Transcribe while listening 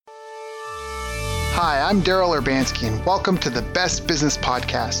Hi, I'm Daryl Urbanski, and welcome to the Best Business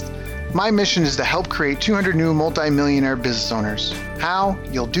Podcast. My mission is to help create 200 new multi-millionaire business owners. How?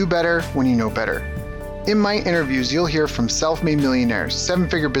 You'll do better when you know better. In my interviews, you'll hear from self-made millionaires,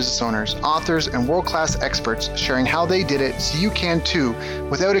 seven-figure business owners, authors, and world-class experts sharing how they did it so you can too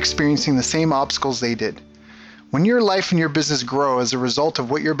without experiencing the same obstacles they did. When your life and your business grow as a result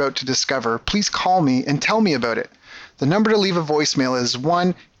of what you're about to discover, please call me and tell me about it. The number to leave a voicemail is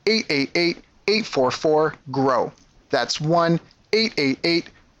 1-888-844-GROW. That's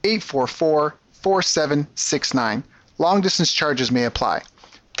 1-888-844-4769. Long distance charges may apply.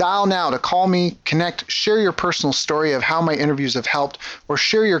 Dial now to call me, connect, share your personal story of how my interviews have helped, or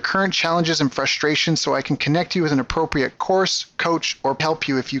share your current challenges and frustrations so I can connect you with an appropriate course, coach, or help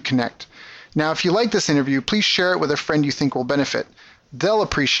you if you connect. Now, if you like this interview, please share it with a friend you think will benefit. They'll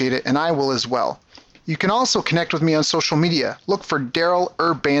appreciate it, and I will as well. You can also connect with me on social media. Look for Daryl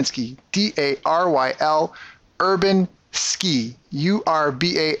Urbanski, D-A-R-Y-L, Urban Ski,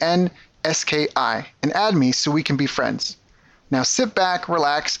 U-R-B-A-N-S-K-I, and add me so we can be friends. Now sit back,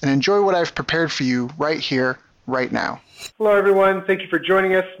 relax, and enjoy what I've prepared for you right here, right now. Hello, everyone. Thank you for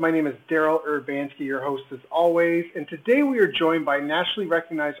joining us. My name is Daryl Urbanski, your host as always, and today we are joined by a nationally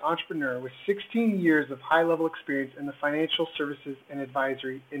recognized entrepreneur with 16 years of high-level experience in the financial services and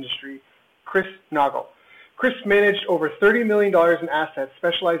advisory industry, Chris Naugle. Chris managed over $30 million in assets,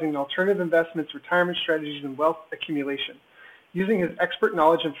 specializing in alternative investments, retirement strategies, and wealth accumulation. Using his expert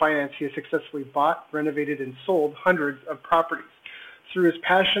knowledge in finance, he has successfully bought, renovated, and sold hundreds of properties. Through his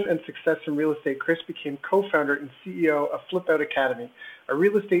passion and success in real estate, Chris became co-founder and CEO of Flipout Academy, a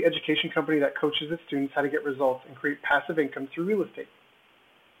real estate education company that coaches its students how to get results and create passive income through real estate.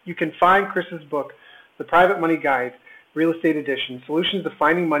 You can find Chris's book, The Private Money Guide, Real Estate Edition, Solutions to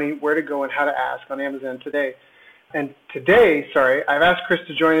Finding Money, Where to Go, and How to Ask on Amazon today. And today, I've asked Chris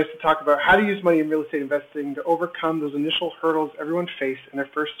to join us to talk about how to use money in real estate investing to overcome those initial hurdles everyone faced in their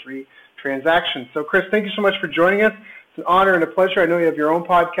first three transactions. So Chris, thank you so much for joining us. It's an honor and a pleasure. I know you have your own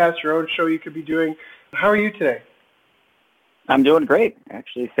podcast, your own show you could be doing. How are you today? I'm doing great.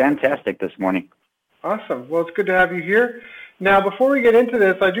 Actually, fantastic this morning. Awesome. Well, it's good to have you here. Now, before we get into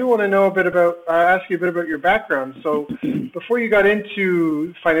this, I do want to know a bit about, ask you a bit about your background. So before you got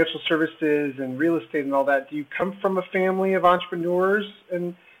into financial services and real estate and all that, do you come from a family of entrepreneurs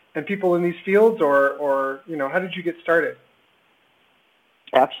and people in these fields, or how did you get started?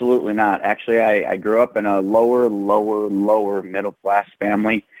 Absolutely not. Actually, I grew up in a lower middle class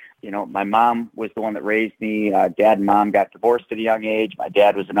family. My mom was the one that raised me. Dad and mom got divorced at a young age. My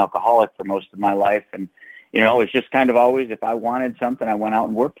dad was an alcoholic for most of my life. And, it was just kind of always, if I wanted something, I went out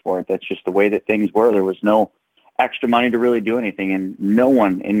and worked for it. That's just the way that things were. There was no extra money to really do anything. And no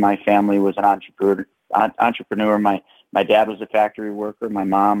one in my family was an entrepreneur. My dad was a factory worker. My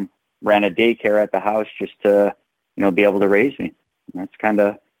mom ran a daycare at the house just to, be able to raise me. And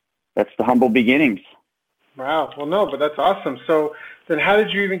that's the humble beginnings. Wow. Well, no, but that's awesome. So then how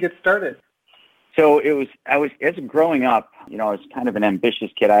did you even get started? So as growing up, I was kind of an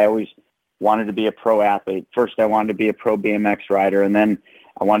ambitious kid. I always wanted to be a pro athlete. First, I wanted to be a pro BMX rider, and then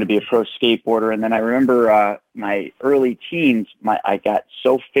I wanted to be a pro skateboarder. And then I remember my early teens, I got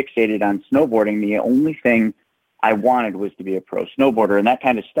so fixated on snowboarding. The only thing I wanted was to be a pro snowboarder, and that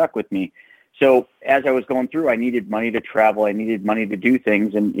kind of stuck with me. So as I was going through, I needed money to travel. I needed money to do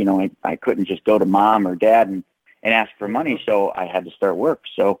things. And, I couldn't just go to mom or dad and ask for money. So I had to start work.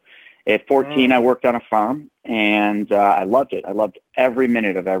 So at 14, I worked on a farm, and I loved it. I loved every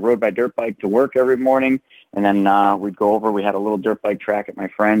minute of it. I rode my dirt bike to work every morning, and then we'd go over. We had a little dirt bike track at my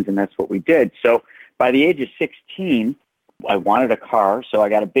friend's, and that's what we did. So by the age of 16, I wanted a car, so I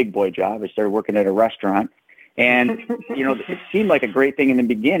got a big boy job. I started working at a restaurant. And, it seemed like a great thing in the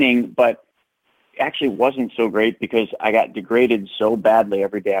beginning, but actually wasn't so great because I got degraded so badly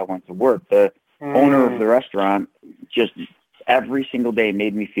every day I went to work. The owner of the restaurant just every single day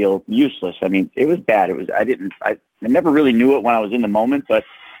made me feel useless. I mean, it was bad. I never really knew it when I was in the moment, but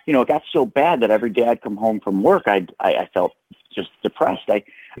it got so bad that every day I'd come home from work, I felt just depressed. I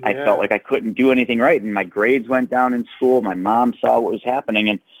felt like I couldn't do anything right, and my grades went down in school. My mom saw what was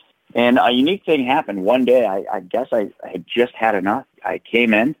happening, and a unique thing happened. One day, I guess I had just had enough. I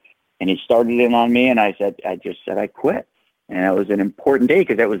came in, and he started in on me, and I just said I quit. And it was an important day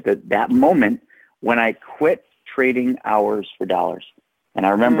because that was that moment when I quit trading hours for dollars. And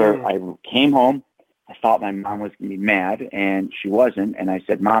I remember I came home. I thought my mom was going to be mad, and she wasn't. And I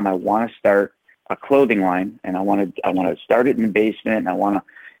said, Mom, I want to start a clothing line, and I want to start it in the basement, and I want to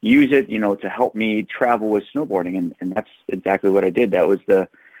use it, to help me travel with snowboarding. And that's exactly what I did. That was the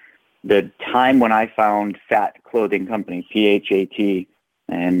time when I found Fat Clothing Company, PHAT.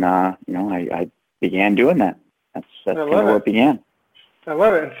 And, I began doing that. That's kind of where it began. I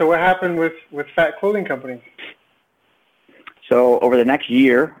love it. And so what happened with Fat Clothing Company? So over the next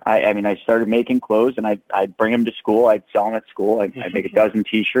year, I started making clothes, and I'd bring them to school. I'd sell them at school. I'd make a dozen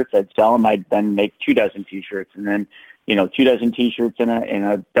T-shirts. I'd sell them. I'd then make 2 dozen T-shirts, and then 2 dozen T-shirts and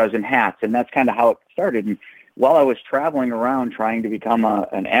a dozen hats. And that's kind of how it started. And while I was traveling around trying to become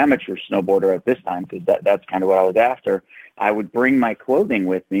an amateur snowboarder at this time, because that's kind of what I was after, I would bring my clothing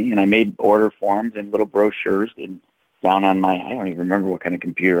with me, and I made order forms and little brochures and down on I don't even remember what kind of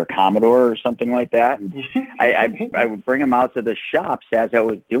computer, a Commodore or something like that. And I would bring them out to the shops as I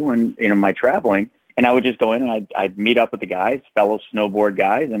was doing, my traveling, and I would just go in and I'd meet up with the guys, fellow snowboard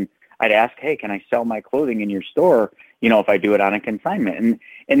guys, and I'd ask, hey, can I sell my clothing in your store, if I do it on a consignment?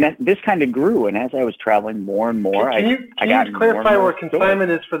 And that this kind of grew, and as I was traveling more and more, can you clarify what consignment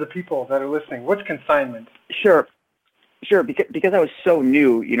is for the people that are listening? What's consignment? Sure, because I was so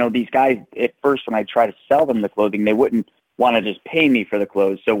new, these guys, at first when I try to sell them the clothing, they wouldn't want to just pay me for the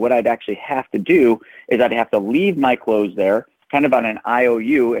clothes. So what I'd actually have to do is I'd have to leave my clothes there kind of on an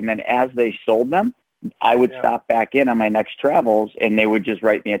IOU, and then as they sold them, I would stop back in on my next travels, and they would just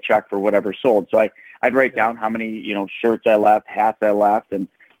write me a check for whatever sold. So I'd write down how many, shirts I left, hats I left, and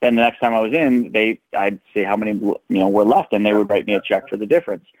then the next time I was in, I'd say how many, were left, and they would write me a check for the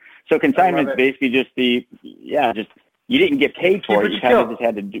difference. So consignment is basically just you didn't get paid for it. You kind of just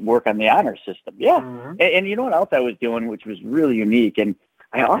had to work on the honor system. Yeah. Mm-hmm. And you know what else I was doing, which was really unique, and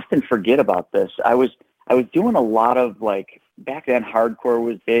I often forget about this. I was doing a lot of, back then hardcore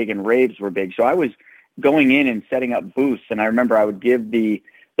was big and raves were big. So I was going in and setting up booths, and I remember I would give the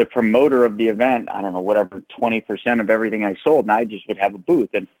promoter of the event, I don't know, whatever, 20% of everything I sold, and I just would have a booth.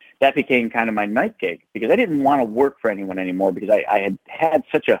 And that became kind of my night gig because I didn't want to work for anyone anymore because I had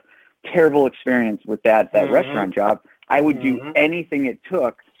such a terrible experience with that restaurant job. I would do anything it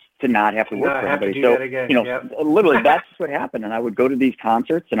took to not have to work for anybody. So, literally that's what happened. And I would go to these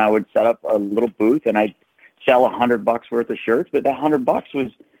concerts and I would set up a little booth and I'd sell $100 worth of shirts. But that $100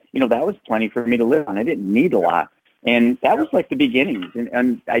 was, that was plenty for me to live on. I didn't need a lot. And that was like the beginnings.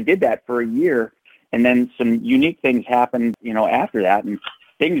 And I did that for a year. And then some unique things happened, after that. And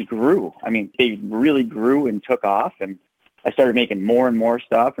things grew. I mean, they really grew and took off. And I started making more and more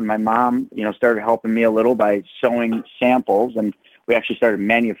stuff, and my mom, started helping me a little by sewing samples, and we actually started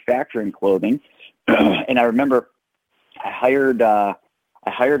manufacturing clothing. And I remember I hired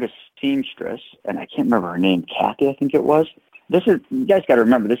a seamstress, and I can't remember her name, Kathy, I think it was. You guys got to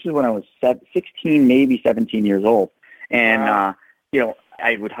remember, this is when I was 16, maybe 17 years old, and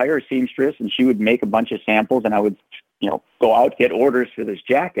I would hire a seamstress, and she would make a bunch of samples, and I would, go out, get orders for this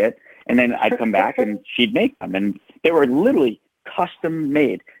jacket. And then I'd come back and she'd make them, and they were literally custom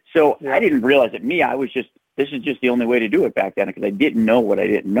made. So I didn't realize it. This is just the only way to do it back then because I didn't know what I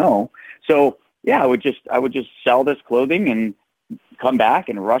didn't know. So I would just sell this clothing and come back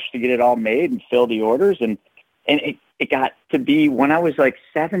and rush to get it all made and fill the orders. And it got to be when I was like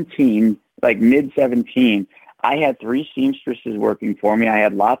 17, like mid 17, I had 3 seamstresses working for me. I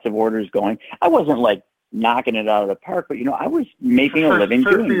had lots of orders going. I wasn't like knocking it out of the park, but I was making a living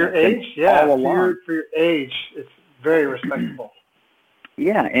doing it. For your age, all along. For your age, it's very respectable.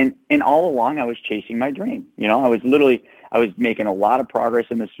 Yeah, and all along I was chasing my dream. I was making a lot of progress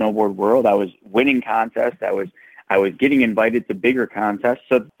in the snowboard world. I was winning contests. I was getting invited to bigger contests.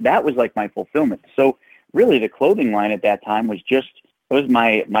 So that was like my fulfillment. So really the clothing line at that time was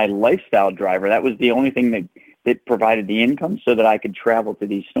my lifestyle driver. That was the only thing that provided the income so that I could travel to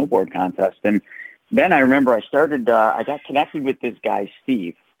these snowboard contests. And then I remember I got connected with this guy,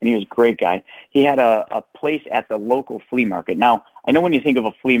 Steve, and he was a great guy. He had a place at the local flea market. Now, I know when you think of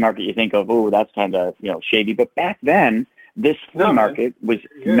a flea market, you think of, that's kind of, shady. But back then, this flea market was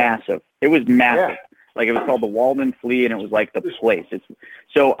massive. It was massive. Yeah. Like it was called the Walden Flea, and it was like the place.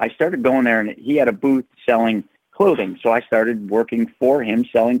 So I started going there, and he had a booth selling clothing. So I started working for him,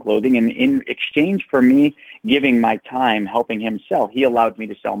 selling clothing. And in exchange for me giving my time helping him sell, he allowed me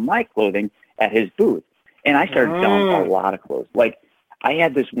to sell my clothing at his booth. And I started selling a lot of clothes. Like I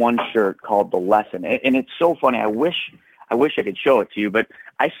had this one shirt called The Lesson. And it's so funny. I wish I could show it to you, but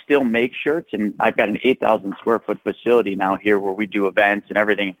I still make shirts, and I've got an 8,000 square foot facility now here where we do events and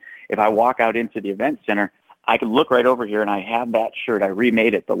everything. If I walk out into the event center, I can look right over here and I have that shirt. I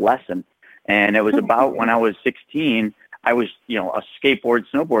remade it, The Lesson. And it was about when I was 16, I was, a skateboard,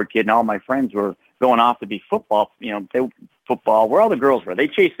 snowboard kid, and all my friends were going off to be football, football, where all the girls were. They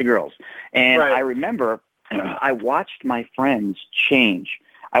chased the girls. And I remember I watched my friends change.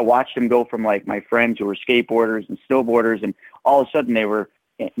 I watched them go from like my friends who were skateboarders and snowboarders, and all of a sudden they were,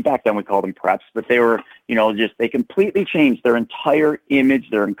 back then we called them preps, but they were, they completely changed their entire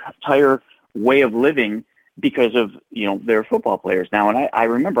image, their entire way of living because of, they're football players now. And I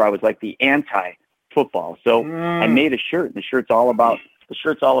remember I was like the anti-football. So I made a shirt, and the shirt's all about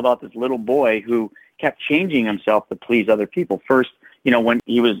this little boy who kept changing himself to please other people. First, when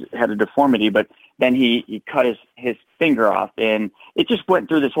he had a deformity, but then he cut his finger off, and it just went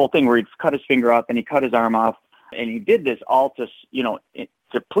through this whole thing where he cut his finger off and he cut his arm off, and he did this all to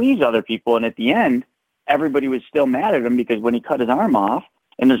please other people. And at the end, everybody was still mad at him because when he cut his arm off,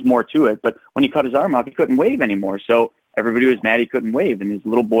 and there's more to it, but when he cut his arm off, he couldn't wave anymore. So everybody was mad he couldn't wave. And this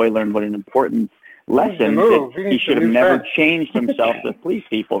little boy learned what an important lesson that he should have never changed himself to please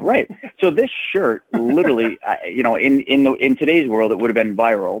people. Right. So this shirt literally, in today's world, it would have been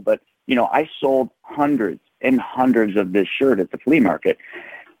viral, but I sold hundreds and hundreds of this shirt at the flea market.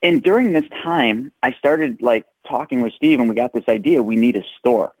 And during this time, I started talking with Steve, and we got this idea. We need a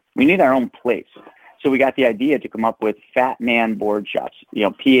store. We need our own place. So we got the idea to come up with Fat Man Board Shops,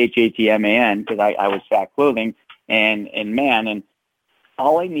 PHATMAN, because I was fat clothing and man. And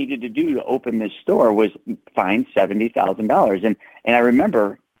all I needed to do to open this store was find $70,000. And I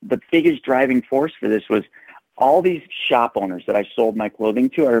remember the biggest driving force for this was all these shop owners that I sold my clothing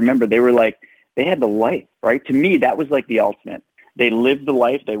to. I remember they had the life, right? To me, that was like the ultimate. They lived the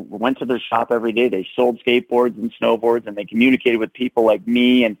life. They went to their shop every day. They sold skateboards and snowboards, and they communicated with people like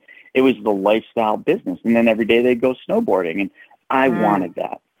me. And it was the lifestyle business. And then every day they'd go snowboarding. And I wanted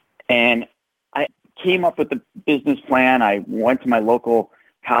that. And I came up with the business plan. I went to my local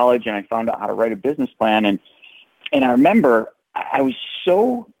college and I found out how to write a business plan. And I remember I was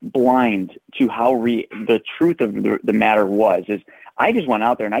so blind to how the truth of the matter is I just went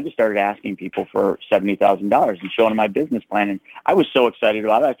out there and I just started asking people for $70,000 and showing them my business plan. And I was so excited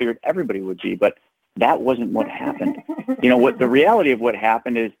about it. I figured everybody would be, but that wasn't what happened. What the reality of what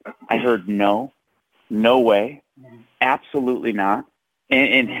happened is I heard no way, absolutely not,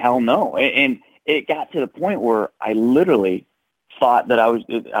 and hell no. And it got to the point where I literally thought that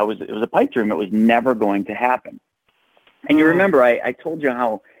it was a pipe dream. It was never going to happen. And you remember I told you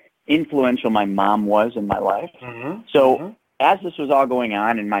how influential my mom was in my life. So as this was all going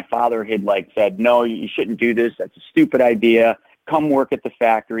on, and my father had said, no, you shouldn't do this. That's a stupid idea. Come work at the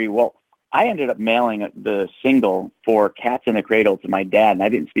factory. Well, I ended up mailing the single for Cats in the Cradle to my dad, and I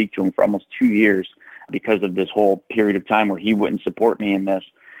didn't speak to him for almost 2 years because of this whole period of time where he wouldn't support me in this.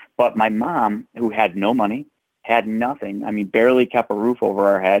 But my mom, who had no money, had nothing, barely kept a roof over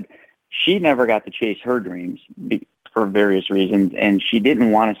our head, she never got to chase her dreams for various reasons, and she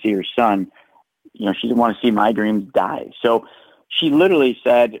didn't want to see her son, she didn't want to see my dreams die. So she literally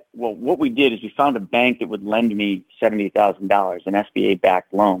said, well, what we did is we found a bank that would lend me $70,000, an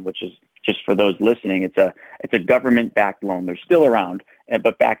SBA-backed loan, which is, just for those listening, it's a government-backed loan. They're still around,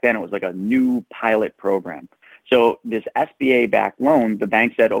 but back then it was like a new pilot program. So this SBA-backed loan, the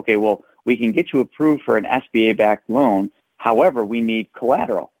bank said, okay, well, we can get you approved for an SBA-backed loan. However, we need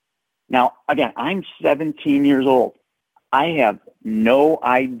collateral. Now, again, I'm 17 years old. I have no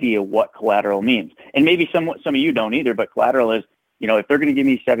idea what collateral means. And maybe some of you don't either, but collateral is, if they're going to give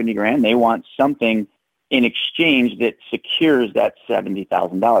me $70,000, they want something in exchange that secures that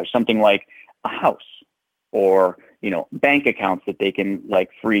 $70,000, something like a house or, bank accounts that they can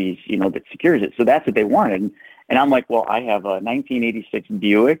freeze, that secures it. So that's what they wanted. And I'm like, well, I have a 1986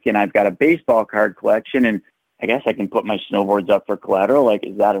 Buick and I've got a baseball card collection, and I guess I can put my snowboards up for collateral.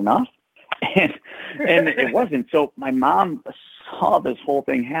 Is that enough? And it wasn't. So my mom saw this whole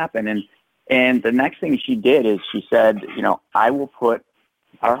thing happen. And the next thing she did is she said, I will put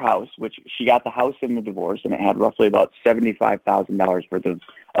our house, which she got the house in the divorce, and it had roughly about $75,000 worth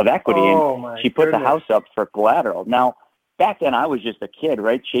of equity. And she put the house up for collateral. Now, back then I was just a kid,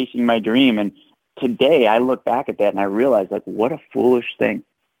 right? Chasing my dream. And today I look back at that and I realize what a foolish thing.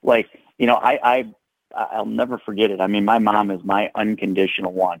 I'll never forget it. My mom is my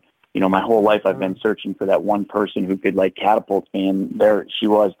unconditional one. My whole life I've been searching for that one person who could catapult me, and there she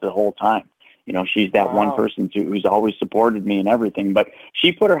was the whole time. She's that one person who's always supported me and everything. But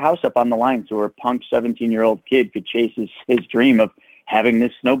she put her house up on the line so her punk 17-year-old kid could chase his dream of having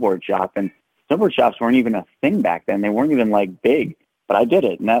this snowboard shop. And snowboard shops weren't even a thing back then. They weren't even big, but I did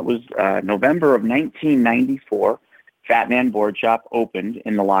it. And that was November of 1994. Fat Man Board Shop opened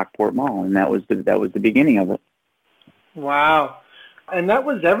in the Lockport Mall, and that was the beginning of it. Wow. And that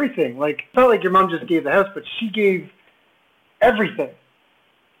was everything. It's not like your mom just gave the house, but she gave everything.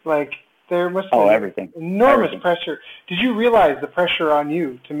 There must have been everything. Enormous pressure. Did you realize the pressure on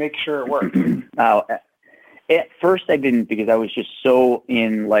you to make sure it worked? At first I didn't, because I was just so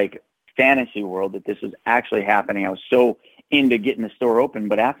in fantasy world that this was actually happening. I was so into getting the store open.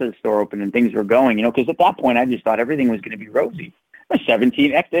 But after the store opened and things were going, because at that point I just thought everything was going to be rosy. I was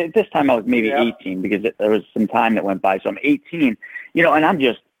 17. At this time I was maybe Yeah. 18 because there was some time that went by. So I'm 18, and I'm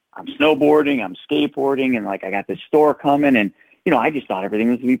snowboarding, I'm skateboarding, and like I got this store coming, and I just thought everything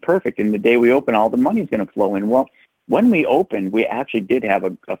was going to be perfect. And the day we open, all the money's going to flow in. Well, when we opened, we actually did have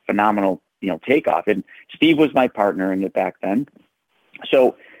a phenomenal, takeoff. And Steve was my partner in it back then.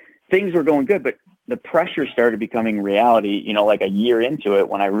 So things were going good, but the pressure started becoming reality, like a year into it,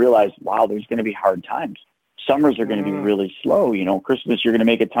 when I realized, wow, there's going to be hard times. Summers are going to be really slow. Christmas, you're going to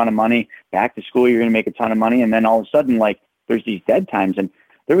make a ton of money. Back to school, you're going to make a ton of money. And then all of a sudden, like, there's these dead times. And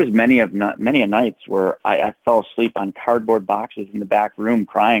there was many a nights where I fell asleep on cardboard boxes in the back room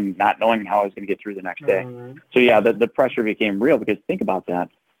crying, not knowing how I was going to get through the next day. So yeah, the pressure became real, because think about that.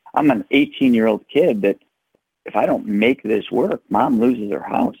 I'm an 18-year-old kid that if I don't make this work, mom loses her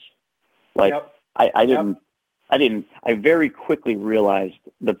house. Like, yep. I very quickly realized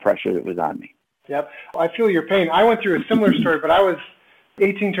the pressure that was on me. Yep. I feel your pain. I went through a similar story, but I was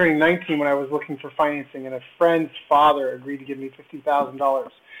 18 turning 19 when I was looking for financing, and a friend's father agreed to give me $50,000.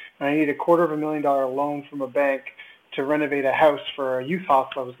 And I needed $250,000 loan from a bank to renovate a house for a youth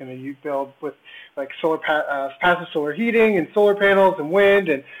hostel I was going to build with like passive solar heating and solar panels and wind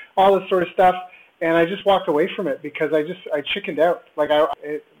and all this sort of stuff. And I just walked away from it because I chickened out. Like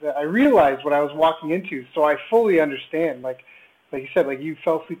I realized what I was walking into, so I fully understand. Like you said, like you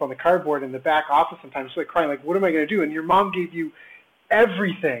fell asleep on the cardboard in the back office sometimes, like crying, like, what am I going to do? And your mom gave you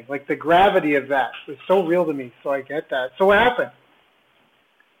everything. Like the gravity of that was so real to me. So I get that. So what happened?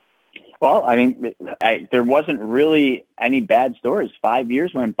 Well, I mean, there wasn't really any bad stories. 5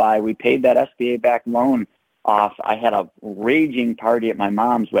 years went by. We paid that SBA-backed loan off. I had a raging party at my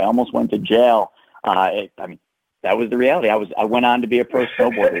mom's. We almost went to jail. That was the reality. I went on to be a pro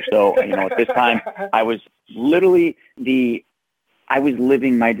snowboarder. So, at this time, I was literally I was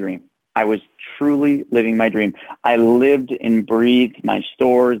living my dream. I was truly living my dream. I lived and breathed my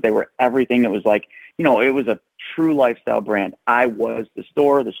stores. They were everything. It was like, it was a true lifestyle brand. I was the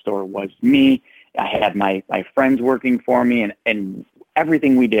store was me. I had my friends working for me, and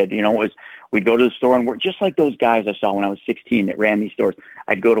everything we did, was we'd go to the store and work just like those guys I saw when I was 16 that ran these stores.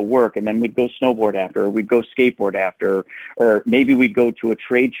 I'd go to work, and then we'd go snowboard after, or we'd go skateboard after, or maybe we'd go to a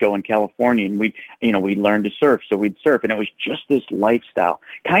trade show in California, and we'd learn to surf. So we'd surf, and it was just this lifestyle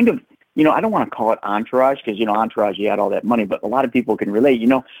kind of, I don't want to call it entourage, because, entourage, he had all that money, but a lot of people can relate.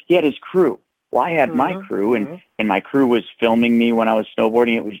 He had his crew. Well, I had my crew, and my crew was filming me when I was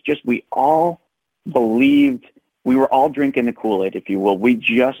snowboarding. It was just, we all believed, we were all drinking the Kool-Aid, if you will. We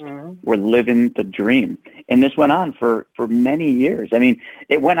just were living the dream. And this went on for many years. I mean,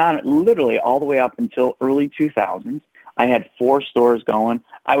 it went on literally all the way up until early 2000s. I had 4 stores going.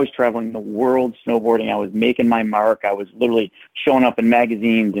 I was traveling the world snowboarding. I was making my mark. I was literally showing up in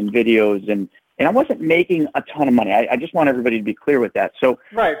magazines and videos, and I wasn't making a ton of money. I just want everybody to be clear with that. So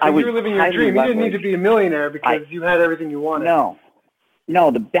right, but you were living your dream. You didn't need to be a millionaire because you had everything you wanted. No,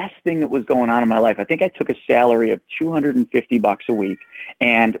 the best thing that was going on in my life, I think I took a salary of $250 a week,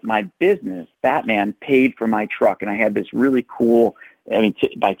 and my business, Batman, paid for my truck. And I had this really cool,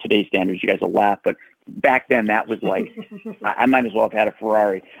 by today's standards, you guys will laugh, but back then that was like, I might as well have had a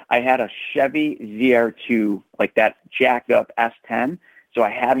Ferrari. I had a Chevy ZR2, like that jacked up S10. So I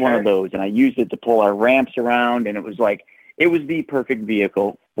had one of those, and I used it to pull our ramps around, and it was the perfect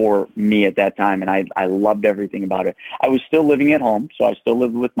vehicle for me at that time, and I loved everything about it. I was still living at home, so I still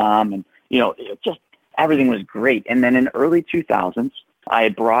lived with mom, and, just everything was great. And then in early 2000s, I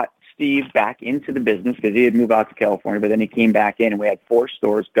had brought Steve back into the business because he had moved out to California, but then he came back in, and we had 4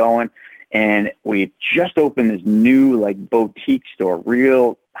 stores going, and we just opened this new, like, boutique store,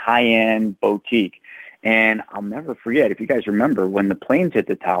 real high-end boutique. And I'll never forget, if you guys remember, when the planes hit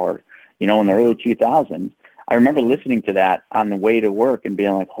the tower, in the early 2000s, I remember listening to that on the way to work and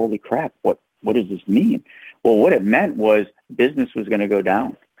being like, holy crap, what does this mean? Well, what it meant was business was going to go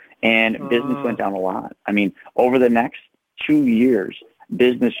down, and business went down a lot. I mean, over the next 2 years,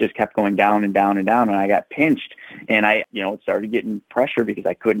 business just kept going down and down and down, and I got pinched, and I started getting pressure because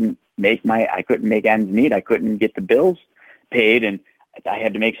I couldn't make ends meet. I couldn't get the bills paid, and I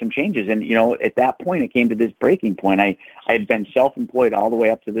had to make some changes. And, at that point, it came to this breaking point. I had been self-employed all the way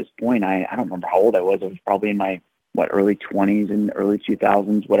up to this point. I don't remember how old I was. I was probably in my, early 20s and early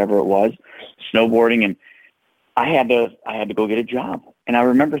 2000s, whatever it was, snowboarding. And I had to go get a job. And I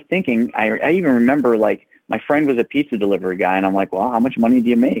remember thinking, I even remember, like, my friend was a pizza delivery guy. And I'm like, well, how much money do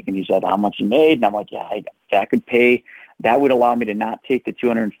you make? And he said, how much you made? And I'm like, yeah, that could pay. That would allow me to not take the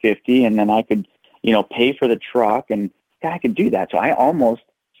 $250. And then I could, pay for the truck, and I could do that. So I almost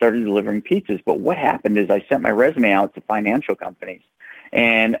started delivering pizzas. But what happened is I sent my resume out to financial companies,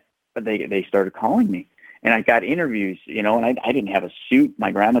 and they started calling me. and I got interviews, and I didn't have a suit.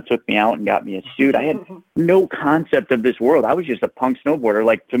 My grandma took me out and got me a suit. I had no concept of this world. I was just a punk snowboarder.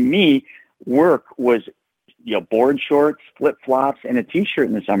 Like, to me, work was, board shorts, flip-flops, and a T-shirt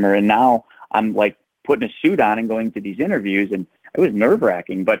in the summer. And now I'm like putting a suit on and going to these interviews, and it was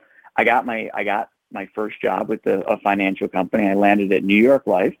nerve-wracking. But I got my first job with a financial company. I landed at New York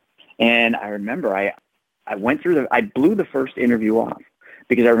Life, and I remember I went through I blew the first interview off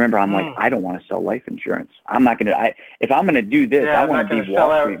because I remember I'm like, I don't want to sell life insurance. I'm not going to, if I'm going to do this, I want to be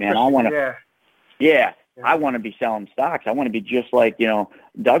Wall Street, man. I want to, I want to be selling stocks. I want to be just like,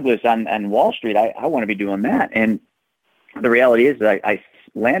 Douglas on Wall Street. I want to be doing that. And the reality is that I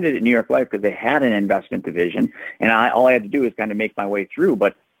landed at New York Life because they had an investment division, and all I had to do was kind of make my way through.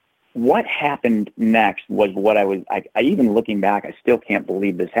 But what happened next was what I even looking back, I still can't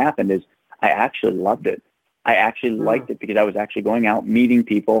believe this happened, is I actually loved it. I actually liked it because I was actually going out, meeting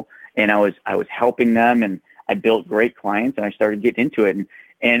people, and I was helping them, and I built great clients, and I started getting into it.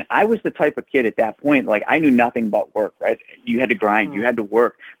 And I was the type of kid at that point, like, I knew nothing but work, right? You had to grind, you had to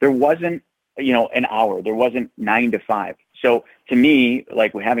work. There wasn't, an hour. There wasn't 9 to 5. So to me,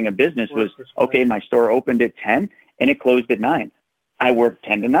 like, having a business was, okay, my store opened at 10 and it closed at 9. I worked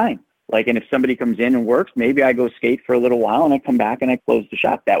 10 to 9. Like, and if somebody comes in and works, maybe I go skate for a little while and I come back and I close the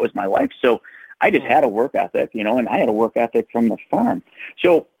shop. That was my life. So I just had a work ethic, and I had a work ethic from the firm.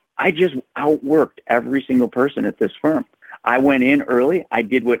 So I just outworked every single person at this firm. I went in early. I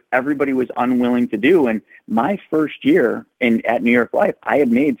did what everybody was unwilling to do. And my first year at New York Life, I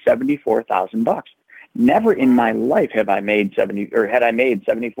had made $74,000. Never in my life had I made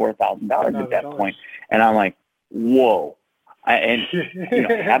 $74,000 at that point. And I'm like, whoa. I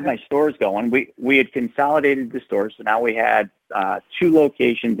had my stores going. We had consolidated the stores, so now we had 2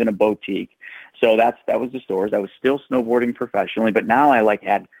 locations and a boutique. So that was the stores. I was still snowboarding professionally, but now I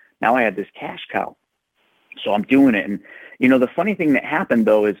had this cash cow. So I'm doing it. And the funny thing that happened,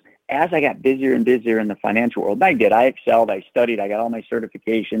 though, is as I got busier and busier in the financial world, I excelled, I studied, I got all my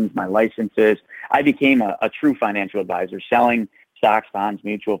certifications, my licenses. I became a true financial advisor, selling stocks, bonds,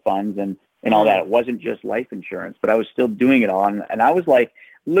 mutual funds, and all that. It wasn't just life insurance, but I was still doing it all. And I was like,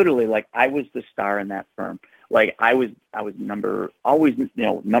 literally, like, I was the star in that firm. Like, I was number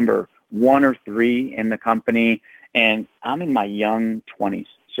 1 or 3 in the company. And I'm in my young 20s.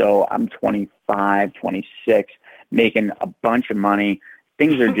 So I'm 25, 26, making a bunch of money.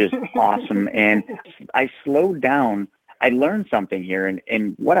 Things are just awesome. And I slowed down. I learned something here.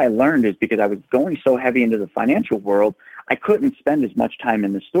 And what I learned is because I was going so heavy into the financial world, I couldn't spend as much time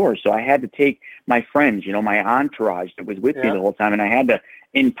in the store. So I had to take my friends, my entourage that was with me the whole time, and I had to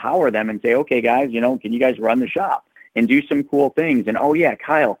empower them and say, okay, guys, can you guys run the shop and do some cool things? And, oh, yeah,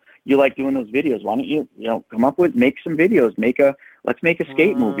 Kyle, you like doing those videos. Why don't you, make some videos, let's make a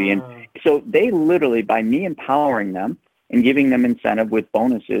skate movie. And so they literally, by me empowering them and giving them incentive with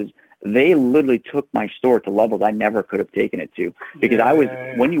bonuses, they literally took my store to levels I never could have taken it to. Because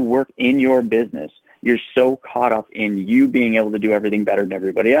when you work in your business, you're so caught up in you being able to do everything better than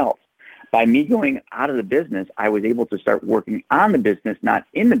everybody else. By me going out of the business, I was able to start working on the business, not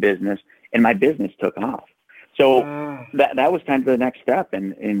in the business, and my business took off. So that was kind of the next step,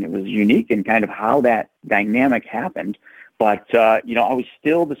 and it was unique in kind of how that dynamic happened. But, I was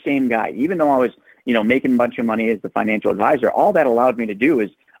still the same guy, even though I was, making a bunch of money as the financial advisor. All that allowed me to do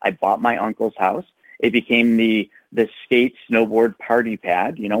is I bought my uncle's house. It became the skate snowboard party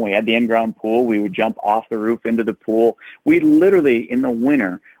pad. We had the in-ground pool. We would jump off the roof into the pool. We literally, in the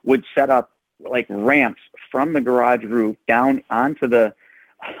winter, would set up like ramps from the garage roof down onto the,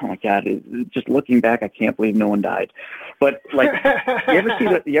 oh my God, just looking back, I can't believe no one died. But like,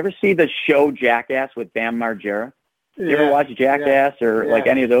 you ever see the show Jackass with Bam Margera? You ever watch Jackass or like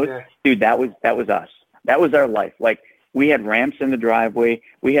any of those? Yeah. Dude, that was us. That was our life. Like, we had ramps in the driveway.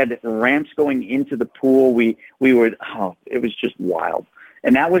 We had ramps going into the pool. It was just wild.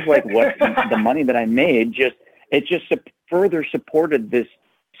 And that was like what the money that I made further supported this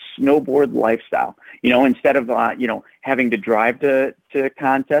snowboard lifestyle. Instead of, having to drive to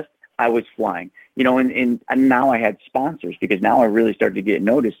contests, I was flying, and now I had sponsors because now I really started to get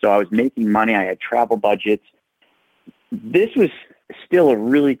noticed. So I was making money. I had travel budgets. This was still a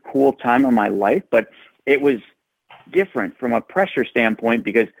really cool time of my life, but it was different from a pressure standpoint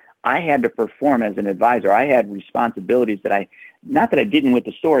because I had to perform as an advisor. I had responsibilities not that I didn't with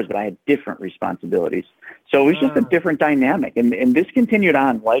the stores, but I had different responsibilities. So it was just a different dynamic. And this continued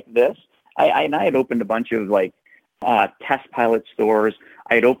on like this. I had opened a bunch of test pilot stores.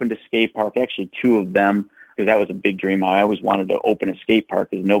 I had opened a skate park, actually 2 of them, because that was a big dream. I always wanted to open a skate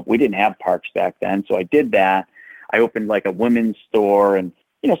park because we didn't have parks back then. So I did that. I opened like a women's store, and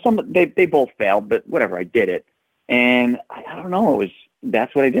they both failed, but whatever, I did it. And I don't know,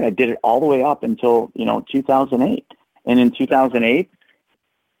 that's what I did. I did it all the way up until, 2008. And in 2008,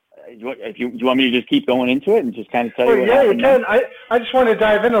 if you want me to just keep going into it and just kind of tell you what happened? Yeah, you can. I just want to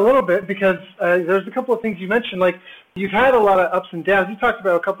dive in a little bit because there's a couple of things you mentioned. Like, you've had a lot of ups and downs. You talked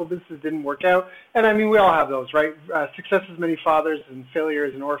about a couple of businesses didn't work out. And, I mean, we all have those, right? Success has many fathers and failure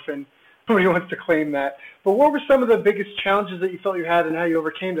is an orphan. Nobody wants to claim that. But what were some of the biggest challenges that you felt you had and how you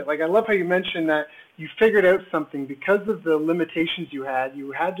overcame it? Like, I love how you mentioned that you figured out something because of the limitations you had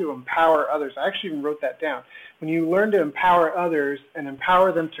to empower others. I actually even wrote that down. When you learn to empower others and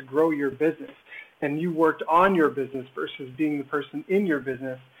empower them to grow your business, and you worked on your business versus being the person in your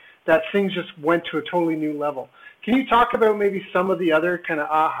business, that things just went to a totally new level. Can you talk about maybe some of the other kind of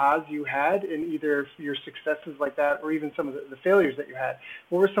ahas you had in either your successes like that or even some of the failures that you had?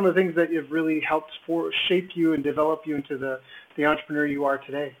 What were some of the things that have really helped shape you and develop you into the entrepreneur you are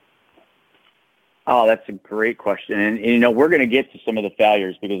today? Oh, that's a great question. And we're going to get to some of the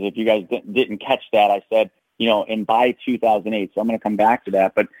failures because if you guys didn't catch that, I said, and by 2008, so I'm going to come back to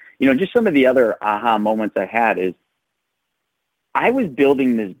that. But, just some of the other aha moments I had is I was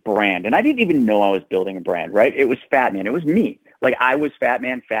building this brand, and I didn't even know I was building a brand, right? It was Fat Man. It was me. Like, I was Fat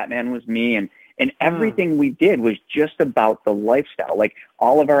Man was me, and everything we did was just about the lifestyle. Like,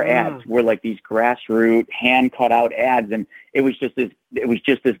 all of our ads were like these grassroots, hand-cut-out ads, and it was just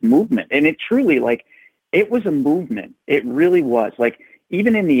this movement. And it truly, like, it was a movement. It really was. Like,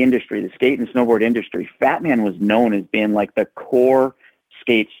 even in the industry, the skate and snowboard industry, Fat Man was known as being like the core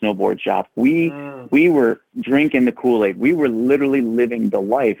skate snowboard shop. We were drinking the Kool-Aid. We were literally living the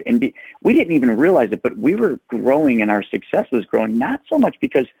life, and we didn't even realize it, but we were growing, and our success was growing, not so much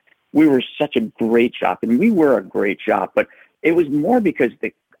because we were such a great shop, and we were a great shop, but it was more because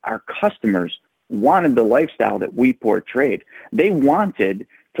our customers wanted the lifestyle that we portrayed. They wanted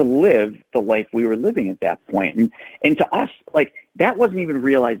to live the life we were living at that point. And to us, like, that wasn't even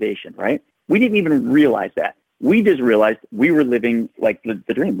realization, right? We didn't even realize that. We just realized we were living like the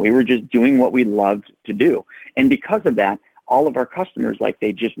dream. We were just doing what we loved to do. And because of that, all of our customers, like,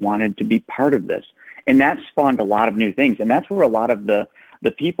 they just wanted to be part of this. And that spawned a lot of new things. And that's where a lot of the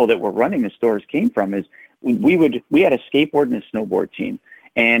people that were running the stores came from is we had a skateboard and a snowboard team.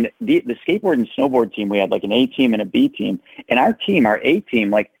 And the skateboard and snowboard team, we had like an A team and a B team. And our A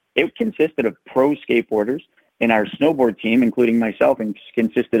team, like, it consisted of pro skateboarders, and our snowboard team, including myself, and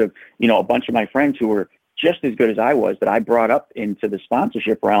consisted of, a bunch of my friends who were just as good as I was that I brought up into the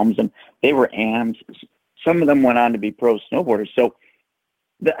sponsorship realms, and they were AMs. Some of them went on to be pro snowboarders. So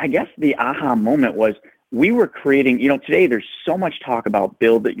I guess the aha moment was we were creating, today there's so much talk about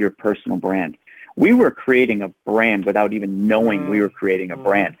build your personal brand. We were creating a brand without even knowing we were creating a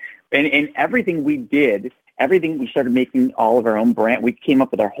brand. And everything we did, we started making all of our own brand. We came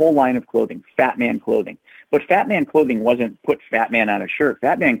up with our whole line of clothing, Fat Man clothing. But Fat Man clothing wasn't put Fat Man on a shirt.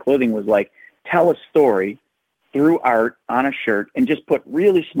 Fat Man clothing was like, tell a story through art on a shirt and just put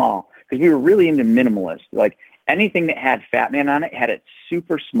really small, because we were really into minimalist. Like, anything that had Fat Man on it had it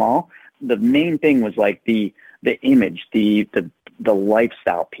super small. The main thing was like the image, the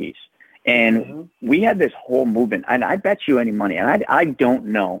lifestyle piece. And we had this whole movement, and I bet you any money, and I don't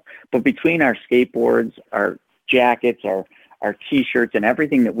know, but between our skateboards, our jackets, our T-shirts, and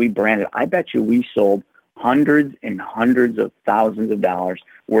everything that we branded, I bet you we sold hundreds and hundreds of thousands of dollars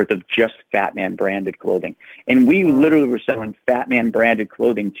worth of just Fat Man branded clothing. And we literally were selling Fat Man branded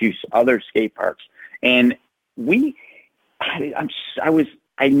clothing to other skate parks. And I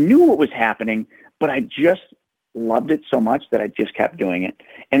knew what was happening, but I just loved it so much that I just kept doing it.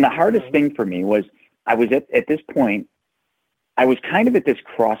 And the hardest thing for me was I was at this point, I was kind of at this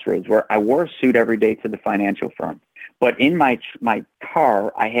crossroads where I wore a suit every day to the financial firm. But in my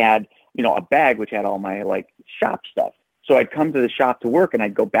car, I had, a bag which had all my like shop stuff. So I'd come to the shop to work, and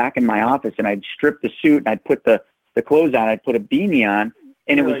I'd go back in my office, and I'd strip the suit, and I'd put the clothes on, I'd put a beanie on,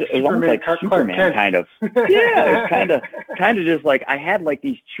 and it was almost like Superman kind of. Yeah, it was kind of just like I had like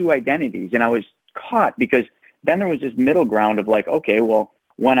these two identities, and I was caught because then there was this middle ground of like, okay, well,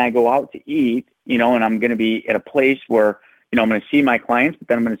 when I go out to eat, and I'm going to be at a place where, I'm going to see my clients, but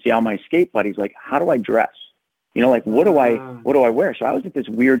then I'm going to see all my skate buddies. Like, how do I dress? Like, what do I wear? So I was at this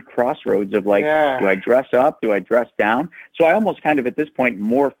weird crossroads of like, do I dress up? Do I dress down? So I almost kind of at this point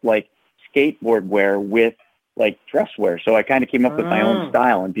morphed like skateboard wear with like dress wear. So I kind of came up with my own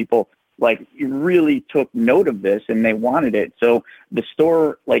style, and people like really took note of this, and they wanted it. So the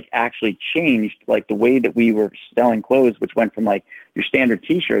store like actually changed like the way that we were selling clothes, which went from like your standard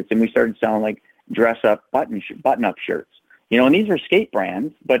T-shirts, and we started selling like dress up button up shirts. And these were skate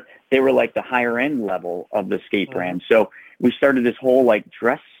brands, but they were like the higher end level of the skate brand. So we started this whole like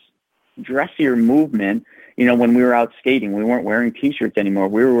dressier movement. You know, when we were out skating, we weren't wearing T-shirts anymore.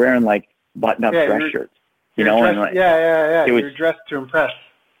 We were wearing like button-up dress shirts. You know, dressed, and like, you were dressed to impress.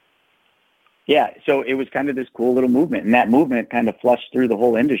 Yeah, so it was kind of this cool little movement, and that movement kind of flushed through the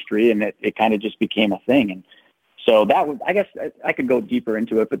whole industry, and it kind of just became a thing. And so that was, I guess I could go deeper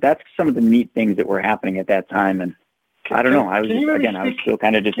into it, but that's some of the neat things that were happening at that time. And I don't know, I was still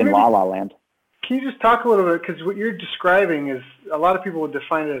kind of just in la la land. Can you just talk a little bit, because what you're describing is, a lot of people would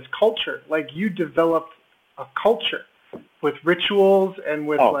define it as culture. Like, you developed a culture with rituals and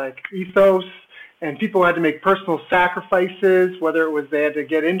with like ethos, and people had to make personal sacrifices, whether it was they had to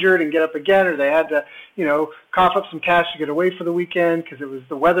get injured and get up again, or they had to, you know, cough up some cash to get away for the weekend because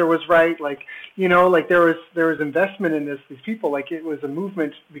the weather was right. Like, you know, like there was investment in these people. Like, it was a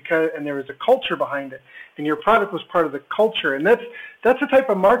movement and there was a culture behind it, and your product was part of the culture. And that's the type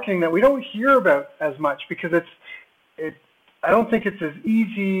of marketing that we don't hear about as much, because I don't think it's as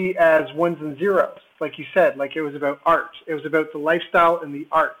easy as ones and zeros. Like you said, like it was about art. It was about the lifestyle and the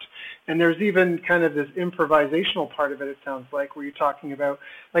art. And there's even kind of this improvisational part of it, it sounds like, where you're talking about,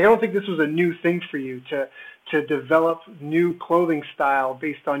 like, I don't think this was a new thing for you to develop new clothing style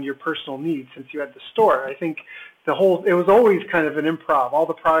based on your personal needs since you had the store. I think it was always kind of an improv. All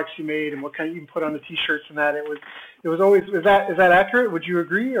the products you made and what kind of you can put on the T-shirts and that, it was always, is that accurate? Would you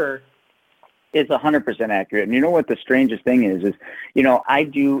agree, or? It's 100% accurate. And you know what the strangest thing is, you know, I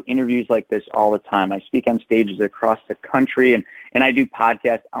do interviews like this all the time. I speak on stages across the country, and I do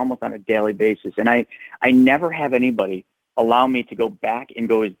podcasts almost on a daily basis. And I never have anybody allow me to go back and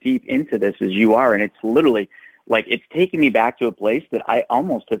go as deep into this as you are. And it's literally like, it's taking me back to a place that I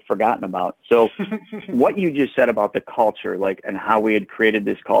almost had forgotten about. So what you just said about the culture, like, and how we had created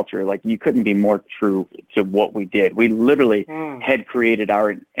this culture, like, you couldn't be more true to what we did. We literally had created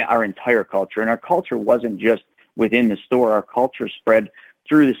our entire culture, and our culture wasn't just within the store. Our culture spread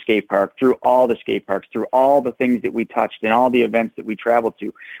through the skate park, through all the skate parks, through all the things that we touched and all the events that we traveled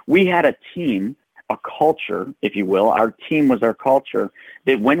to. We had a team, a culture, if you will. Our team was our culture,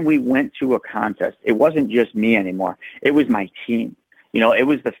 that when we went to a contest, it wasn't just me anymore. It was my team. You know, it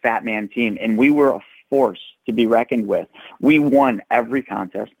was the Fat Man team, and we were a force to be reckoned with. We won every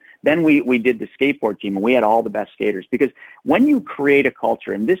contest. Then we did the skateboard team, and we had all the best skaters. Because when you create a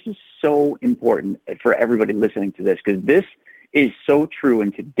culture, and this is so important for everybody listening to this, because this is so true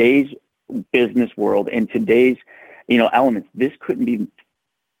in today's business world, in today's, you know, elements. This couldn't be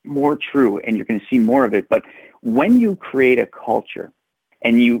more true, and you're going to see more of it. But when you create a culture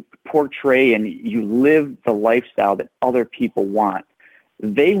and you portray and you live the lifestyle that other people want,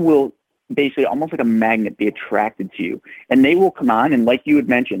 they will basically, almost like a magnet, be attracted to you, and they will come on, and like you had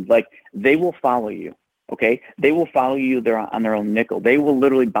mentioned, like, they will follow you. Okay, they will follow you on their own nickel. They will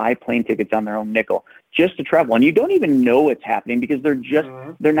literally buy plane tickets on their own nickel just to travel, and you don't even know what's happening, because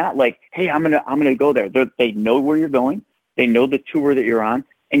they're not like, hey, I'm gonna go there. They know where you're going. They know the tour that you're on.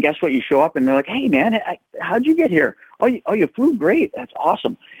 And guess what? You show up and they're like, hey, man, how'd you get here? Oh, you flew great. That's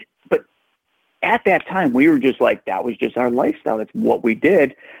awesome. But at that time, we were just like, that was just our lifestyle. That's what we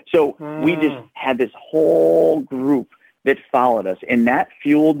did. So we just had this whole group that followed us, and that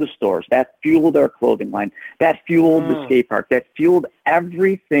fueled the stores. That fueled our clothing line. That fueled the skate park. That fueled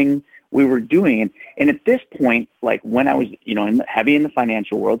everything we were doing. And at this point, like, when I was, you know, heavy in the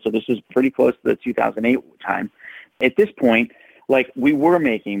financial world, so this was pretty close to the 2008 time. At this point, like, we were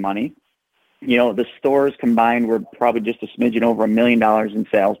making money. You know, the stores combined were probably just a smidgen over $1 million in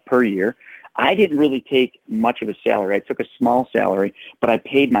sales per year. I didn't really take much of a salary. I took a small salary, but I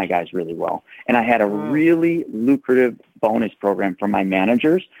paid my guys really well. And I had a really lucrative bonus program for my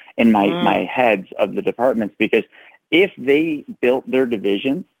managers and my heads of the departments, because if they built their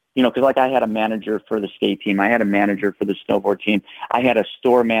division, you know, because like I had a manager for the skate team, I had a manager for the snowboard team, I had a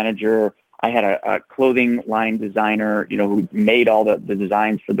store manager, I had a clothing line designer, you know, who made all the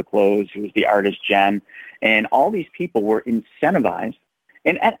designs for the clothes, who was the artist, Jen. And all these people were incentivized.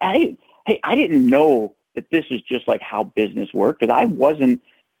 And I didn't know that this is just like how business worked, because I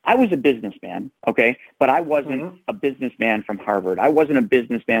was a businessman, okay? But I wasn't a businessman from Harvard. I wasn't a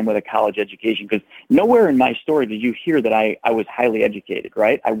businessman with a college education, because nowhere in my story did you hear that I was highly educated,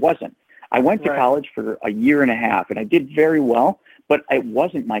 right? I wasn't. I went to college for a year and a half, and I did very well, but it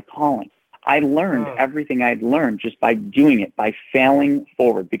wasn't my calling. I learned everything I'd learned just by doing it, by failing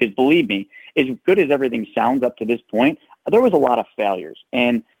forward. Because believe me, as good as everything sounds up to this point, there was a lot of failures,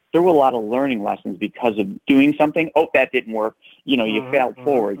 and there were a lot of learning lessons because of doing something. Oh, that didn't work. You know, you failed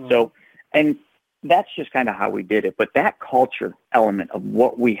forward. So, and that's just kind of how we did it. But that culture element of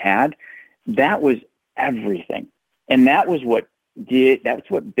what we had, that was everything. And that was what that's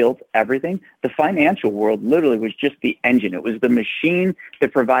what built everything. The financial world literally was just the engine. It was the machine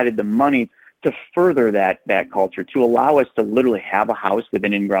that provided the money to further that culture, to allow us to literally have a house with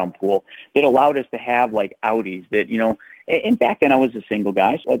an in-ground pool. It allowed us to have like Audis that, and back then I was a single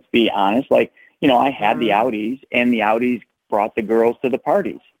guy, so let's be honest, like, I had the Audis, and the Audis brought the girls to the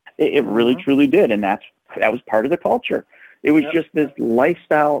parties. It really, truly did, and that was part of the culture. It was just this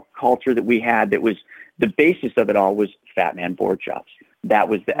lifestyle culture that we had that was, the basis of it all was Fat Man board shops. That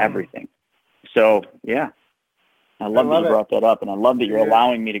was the everything. So, yeah. I love that you brought that up, and I love that you're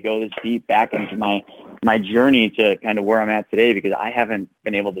allowing me to go this deep back into my journey to kind of where I'm at today, because I haven't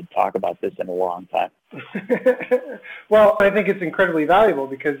been able to talk about this in a long time. Well, I think it's incredibly valuable,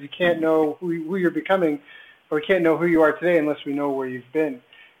 because you can't know who you're becoming, or we can't know who you are today unless we know where you've been.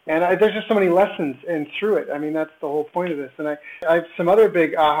 And there's just so many lessons and through it. I mean, that's the whole point of this. And I have some other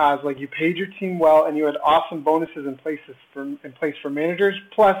big ahas, like you paid your team well, and you had awesome bonuses in place for managers,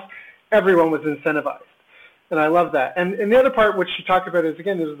 plus everyone was incentivized. And I love that. And the other part, which you talk about, is,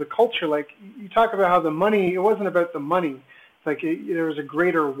 again, there's the culture. Like, you talk about how the money, it wasn't about the money. It's like there was a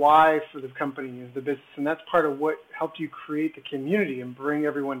greater why for the company and the business, and that's part of what helped you create the community and bring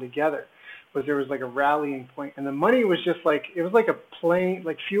everyone together, was there was like a rallying point. And the money was just like, it was like a plane,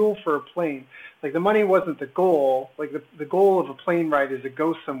 like fuel for a plane. Like, the money wasn't the goal. Like, the goal of a plane ride is to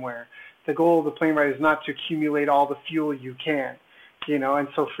go somewhere. The goal of the plane ride is not to accumulate all the fuel you can. And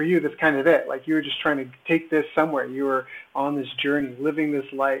so for you, that's kind of it. Like, you were just trying to take this somewhere. You were on this journey, living this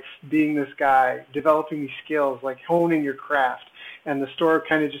life, being this guy, developing these skills, like honing your craft. And the store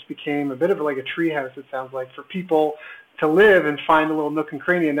kind of just became a bit of like a treehouse, it sounds like, for people to live and find a little nook and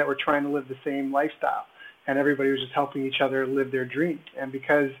cranny, and that were trying to live the same lifestyle. And everybody was just helping each other live their dreams. And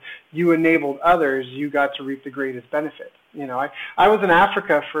because you enabled others, you got to reap the greatest benefits. I was in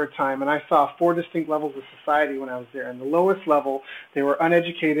Africa for a time, and I saw 4 distinct levels of society when I was there. And the lowest level, they were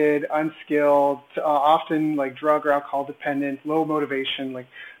uneducated, unskilled, often like drug or alcohol dependent, low motivation, like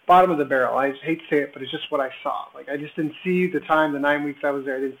bottom of the barrel. I hate to say it, but it's just what I saw. Like, I just didn't see the 9 weeks I was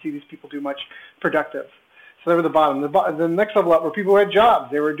there, I didn't see these people do much productive. So they were the bottom. The next level up were people who had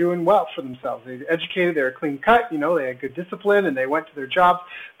jobs. They were doing well for themselves. They were educated. They were clean cut. They had good discipline, and they went to their jobs.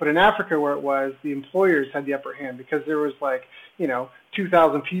 But in Africa, where it was, the employers had the upper hand, because there was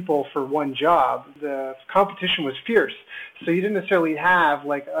 2,000 people for one job. The competition was fierce. So you didn't necessarily have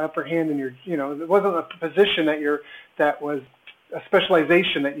like upper hand in your, it wasn't a position that was a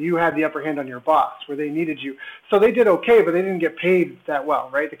specialization that you had the upper hand on your boss, where they needed you. So they did okay, but they didn't get paid that well,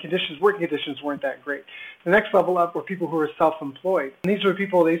 right? The working conditions weren't that great. The next level up were people who were self-employed. And these were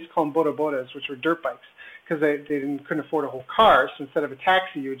people, they used to call them boda-bodas, which were dirt bikes, because they couldn't afford a whole car. So instead of a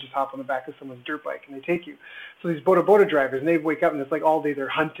taxi, you would just hop on the back of someone's dirt bike and they take you. So these boda-boda drivers, and they'd wake up and it's like all day they're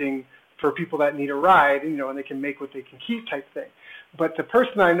hunting for people that need a ride, and they can make what they can keep type thing. But the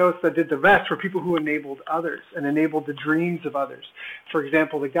person I noticed that did the best were people who enabled others and enabled the dreams of others. For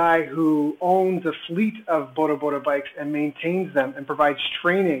example, the guy who owns a fleet of boda bikes and maintains them and provides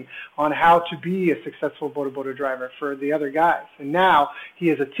training on how to be a successful boda driver for the other guys. And now he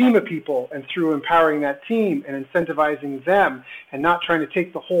has a team of people, and through empowering that team and incentivizing them and not trying to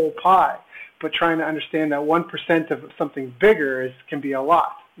take the whole pie, but trying to understand that 1% of something bigger can be a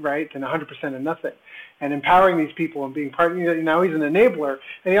lot, right, than 100% of nothing. And empowering these people and being part, now he's an enabler,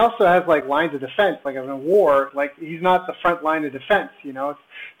 and he also has like lines of defense, like in a war, like he's not the front line of defense, That's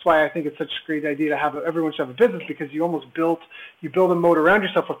why I think it's such a great idea to have everyone should have a business, because you almost build a moat around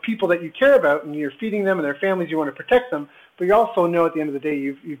yourself of people that you care about, and you're feeding them and their families, you want to protect them, but you also know at the end of the day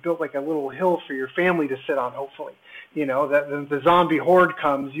you've built like a little hill for your family to sit on, hopefully, that when the zombie horde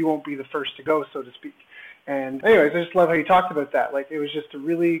comes, you won't be the first to go, so to speak. And anyways, I just love how you talked about that. Like, it was just a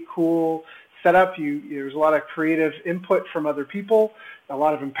really cool setup. There was a lot of creative input from other people, a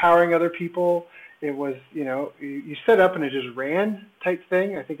lot of empowering other people. It was, you set up and it just ran type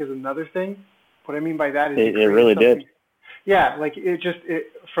thing, I think, is another thing. What I mean by that is it really did. Yeah, like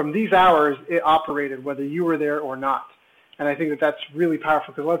from these hours, it operated whether you were there or not. And I think that that's really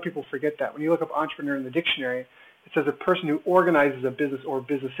powerful, because a lot of people forget that. When you look up entrepreneur in the dictionary, it says a person who organizes a business or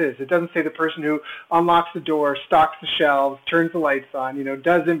businesses. It doesn't say the person who unlocks the door, stocks the shelves, turns the lights on,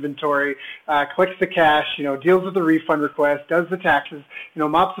 does inventory, collects the cash, deals with the refund request, does the taxes,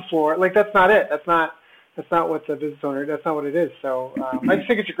 mops the floor. Like, that's not it. That's not what the business owner, that's not what it is. So I just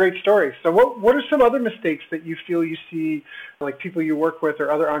think it's a great story. So what are some other mistakes that you feel you see, like people you work with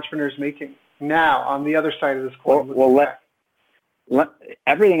or other entrepreneurs making now on the other side of this coin?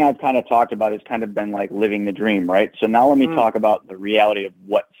 Everything I've kind of talked about has kind of been like living the dream, right? So now let me talk about the reality of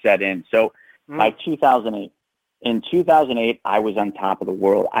what set in. So by 2008, I was on top of the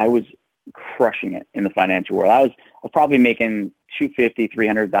world. I was crushing it in the financial world. I was probably making 250,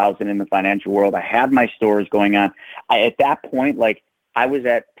 300,000 in the financial world. I had my stores going on. At that point, like I was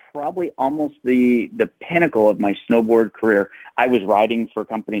at probably almost the pinnacle of my snowboard career. I was riding for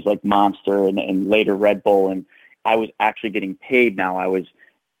companies like Monster and later Red Bull, and I was actually getting paid now. I was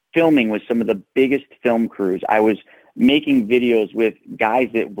filming with some of the biggest film crews. I was making videos with guys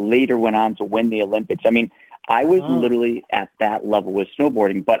that later went on to win the Olympics. I mean, I was literally at that level with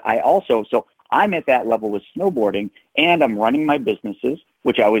snowboarding, but so I'm at that level with snowboarding, and I'm running my businesses,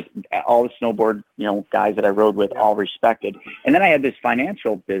 which I was all the snowboard, guys that I rode with all respected. And then I had this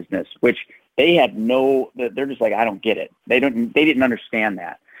financial business, which they're just like, I don't get it. They didn't understand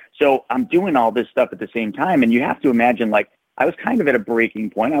that. So I'm doing all this stuff at the same time. And you have to imagine, like, I was kind of at a breaking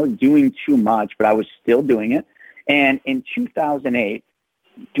point. I was doing too much, but I was still doing it. And in 2008,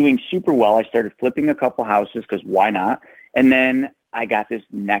 doing super well, I started flipping a couple houses because why not? And then I got this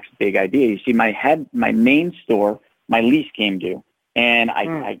next big idea. You see, my main store, my lease came due, and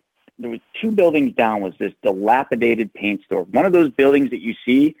there was 2 buildings down was this dilapidated paint store. One of those buildings that you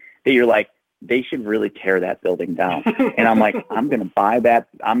see that you're like, they should really tear that building down. And I'm like, I'm going to buy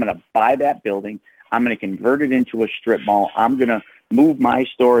that building. I'm going to convert it into a strip mall. I'm going to move my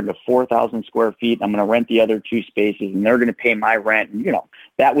store into 4,000 square feet. I'm going to rent the other 2 spaces, and they're going to pay my rent. And,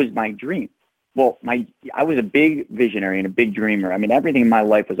 that was my dream. Well, I was a big visionary and a big dreamer. I mean, everything in my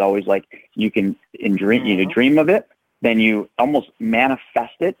life was always like, you dream of it, then you almost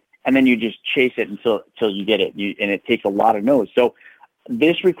manifest it, and then you just chase it until you get it. And it takes a lot of no's. So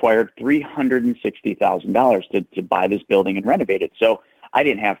this required $360,000 to buy this building and renovate it. So I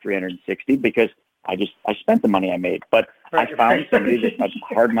didn't have 360 because I spent the money I made, but I found somebody,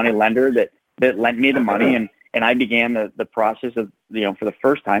 a hard money lender that lent me the money, and I began the process of, for the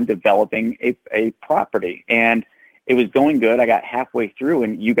first time developing a property, and it was going good. I got halfway through,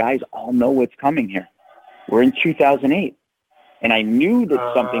 and you guys all know what's coming here. We're in 2008, and I knew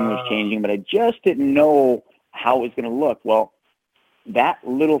that something was changing, but I just didn't know how it was going to look. Well, that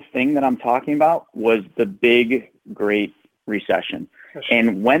little thing that I'm talking about was the big, great recession.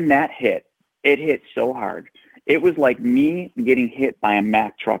 And when that hit, it hit so hard. It was like me getting hit by a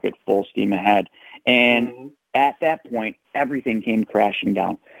Mack truck at full steam ahead. And at that point, everything came crashing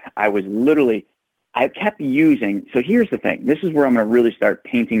down. I kept using, so here's the thing. This is where I'm going to really start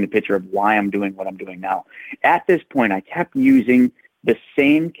painting the picture of why I'm doing what I'm doing now. At this point, I kept using the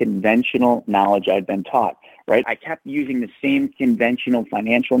same conventional knowledge I'd been taught, right? I kept using the same conventional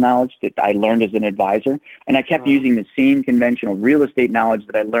financial knowledge that I learned as an advisor. And I kept using the same conventional real estate knowledge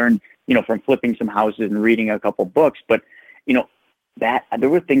that I learned, from flipping some houses and reading a couple books. But, that there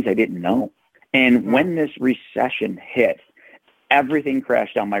were things I didn't know. And when this recession hit, everything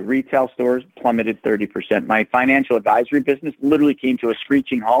crashed down. My retail stores plummeted 30%. My financial advisory business literally came to a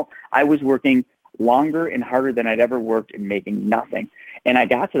screeching halt. I was working longer and harder than I'd ever worked and making nothing. And I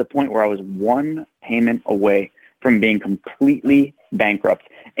got to the point where I was one payment away from being completely bankrupt.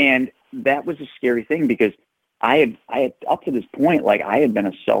 And that was a scary thing because I had up to this point, like I had been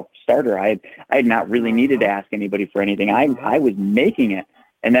a self-starter. I had not really needed to ask anybody for anything. I was making it.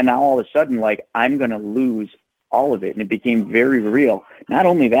 And then now all of a sudden, like I'm going to lose all of it. And it became very real. Not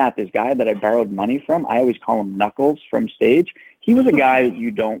only that, this guy that I borrowed money from, I always call him Knuckles from stage. He was a guy that you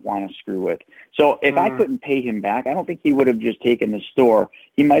don't want to screw with. So if I couldn't pay him back, I don't think he would have just taken the store.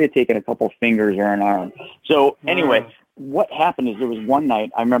 He might have taken a couple fingers or an arm. So anyway, what happened is there was one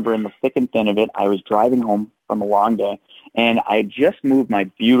night, I remember in the thick and thin of it, I was driving home from a long day, and I had just moved my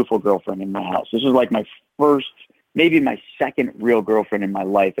beautiful girlfriend in my house. This was like my first, maybe my second real girlfriend in my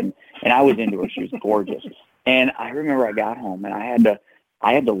life, and I was into her. She was gorgeous. And I remember I got home, and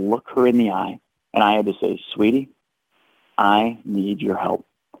I had to look her in the eye, and I had to say, sweetie, I need your help.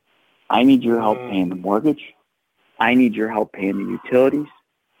 I need your help paying the mortgage. I need your help paying the utilities.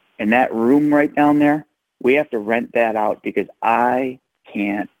 And that room right down there, we have to rent that out because I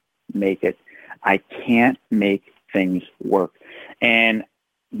can't make it. I can't make things work. And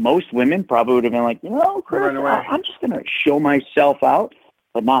most women probably would have been like, Chris, I'm just going to show myself out,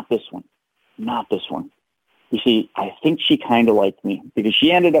 but not this one. Not this one. You see, I think she kind of liked me because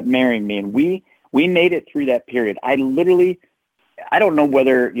she ended up marrying me, and we made it through that period. I don't know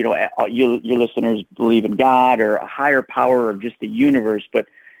whether, your listeners believe in God or a higher power or just the universe, but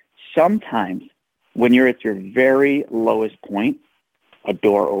sometimes when you're at your very lowest point, a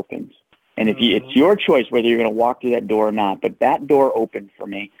door opens. And it's your choice whether you're going to walk through that door or not, but that door opened for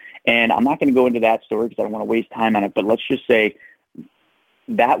me. And I'm not going to go into that story because I don't want to waste time on it, but let's just say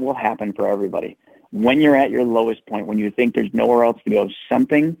that will happen for everybody. When you're at your lowest point, when you think there's nowhere else to go,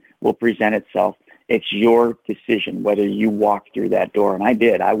 something will present itself. It's your decision whether you walk through that door. And I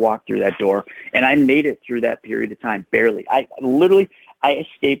did. I walked through that door, and I made it through that period of time, barely. I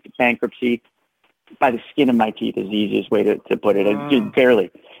escaped bankruptcy by the skin of my teeth is the easiest way to put it. Just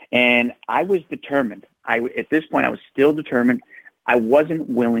barely. And I was determined. At this point, I was still determined. I wasn't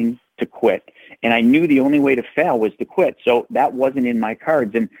willing to quit. And I knew the only way to fail was to quit. So that wasn't in my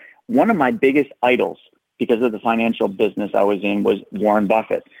cards. And one of my biggest idols, because of the financial business I was in, was Warren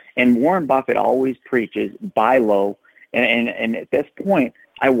Buffett. And Warren Buffett always preaches buy low. And at this point,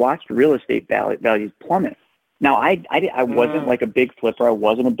 I watched real estate values plummet. Now, I wasn't like a big flipper. I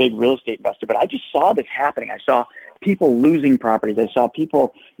wasn't a big real estate investor, but I just saw this happening. I saw people losing properties. I saw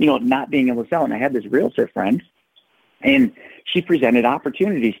people, not being able to sell. And I had this realtor friend, and she presented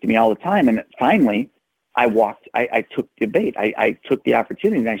opportunities to me all the time. And finally, I took the bait. I took the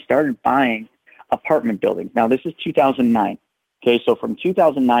opportunity, and I started buying apartment buildings. Now, this is 2009. Okay, so from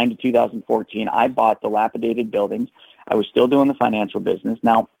 2009 to 2014, I bought dilapidated buildings. I was still doing the financial business.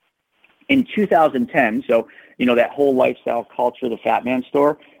 Now, in 2010, so, that whole lifestyle culture, the Fat Man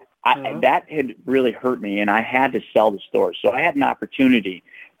store, that had really hurt me, and I had to sell the store. So I had an opportunity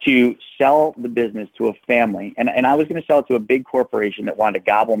to sell the business to a family, and I was going to sell it to a big corporation that wanted to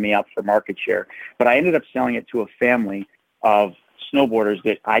gobble me up for market share, but I ended up selling it to a family of snowboarders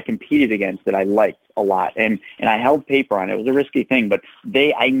that I competed against that I liked a lot, and I held paper on it. It was a risky thing, but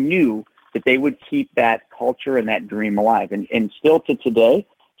I knew that they would keep that culture and that dream alive, and still to today,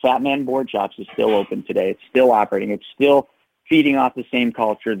 Fat Man Board Shops is still open today. It's still operating. It's still feeding off the same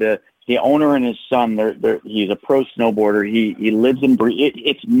culture. The owner and his son, he's a pro snowboarder. He lives and breathes.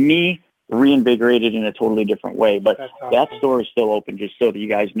 It's me reinvigorated in a totally different way. But that store is still open, just so that you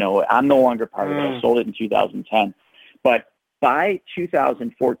guys know. I'm no longer part of it. I sold it in 2010. But by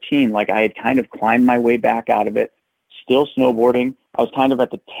 2014, I had kind of climbed my way back out of it, still snowboarding. I was kind of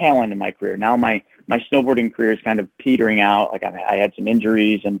at the tail end of my career. Now my snowboarding career is kind of petering out. I had some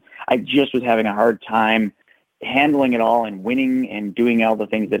injuries, and I just was having a hard time handling it all and winning and doing all the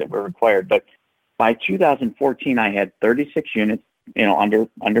things that were required. But by 2014, I had 36 units,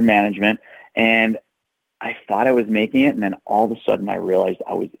 under management, and I thought I was making it. And then all of a sudden I realized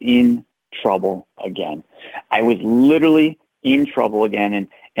I was in trouble again. I was literally in trouble again.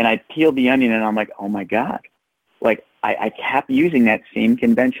 And I peeled the onion, and I'm like, oh my God, I kept using that same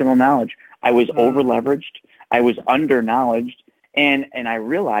conventional knowledge. I was over leveraged. I was under knowledged. And I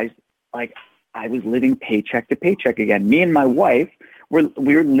realized I was living paycheck to paycheck again. Me and my wife,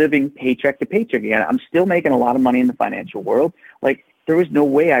 we're living paycheck to paycheck again. I'm still making a lot of money in the financial world. There was no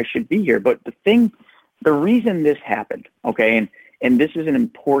way I should be here. But the reason this happened, okay, and this is an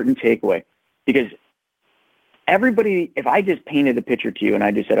important takeaway, because everybody, if I just painted a picture to you and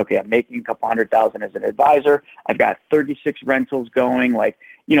I just said, okay, I'm making a couple $100,000 as an advisor, I've got 36 rentals going,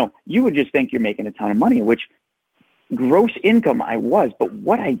 you would just think you're making a ton of money, which gross income I was, but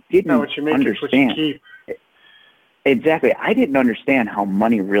what I didn't understand. Exactly. I didn't understand how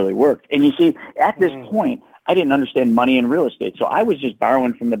money really worked. And you see, at this point, I didn't understand money in real estate. So I was just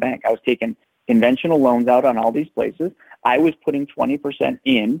borrowing from the bank. I was taking conventional loans out on all these places. I was putting 20%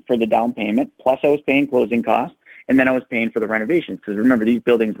 in for the down payment, plus I was paying closing costs, and then I was paying for the renovations. Because remember, these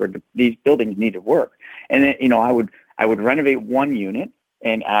buildings needed work. And then, I would renovate one unit,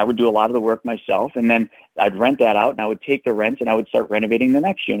 and I would do a lot of the work myself, and then I'd rent that out, and I would take the rent, and I would start renovating the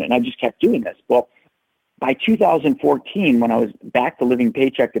next unit, and I just kept doing this. Well, by 2014, when I was back to living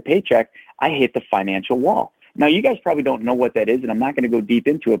paycheck to paycheck, I hit the financial wall. Now, you guys probably don't know what that is, and I'm not going to go deep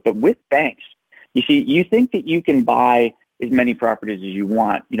into it, but with banks, you see, you think that you can buy as many properties as you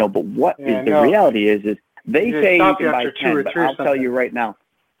want, but what is the reality is they say you can buy 10, but I'll tell you right now,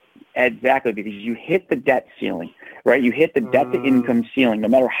 exactly, because you hit the debt ceiling, right? You hit the debt to income ceiling. No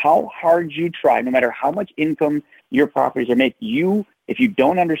matter how hard you try, no matter how much income your properties are making, if you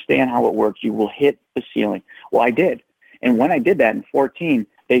don't understand how it works, you will hit the ceiling. Well, I did. And when I did that in 2014,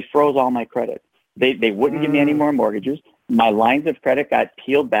 they froze all my credit. They wouldn't give me any more mortgages. My lines of credit got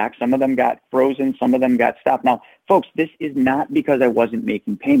peeled back. Some of them got frozen. Some of them got stopped. Now, folks, this is not because I wasn't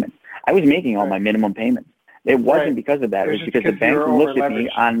making payments. I was making all my minimum payments. It wasn't because of that. It was because the bank looked at me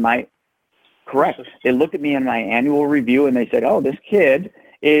on my correct. They looked at me on my annual review, and they said, "Oh, this kid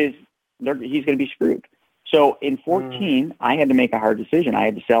he's going to be screwed." So in 2014, I had to make a hard decision. I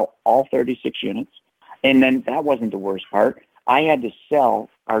had to sell all 36 units, and then that wasn't the worst part. I had to sell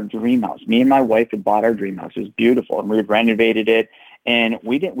our dream house. Me and my wife had bought our dream house. It was beautiful, and we had renovated it, and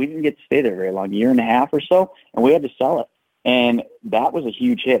we didn't get to stay there very long, a year and a half or so, and we had to sell it. And that was a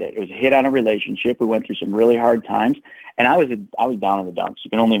huge hit. It was a hit on a relationship. We went through some really hard times, and I was down in the dumps.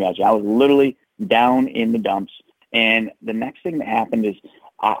 You can only imagine. I was literally down in the dumps. And the next thing that happened is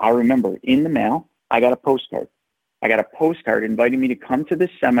I remember in the mail, I got a postcard. I got a postcard inviting me to come to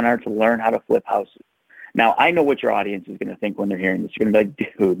this seminar to learn how to flip houses. Now, I know what your audience is going to think when they're hearing this. You're going to be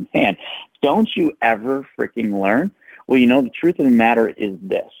like, dude, man, don't you ever freaking learn? Well, the truth of the matter is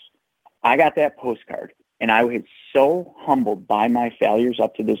this. I got that postcard, and I was so humbled by my failures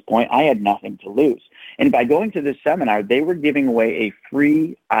up to this point. I had nothing to lose. And by going to this seminar, they were giving away a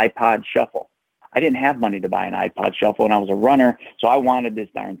free iPod shuffle. I didn't have money to buy an iPod shuffle, and I was a runner, so I wanted this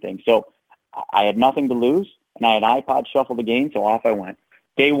darn thing. So I had nothing to lose, and I had iPod shuffle to gain, so off I went.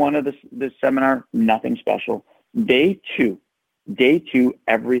 Day one of this seminar, nothing special. Day two,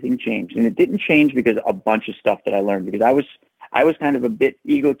 everything changed. And it didn't change because of a bunch of stuff that I learned, because I was kind of a bit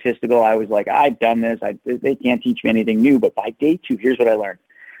egotistical. I was like, I've done this. They can't teach me anything new. But by day two, here's what I learned.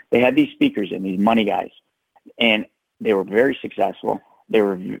 They had these speakers in, these money guys, and they were very successful. They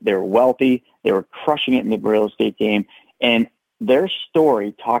were wealthy. They were crushing it in the real estate game. And their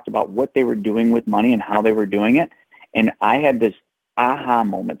story talked about what they were doing with money and how they were doing it. And I had this aha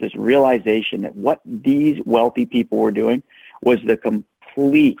moment, this realization that what these wealthy people were doing was the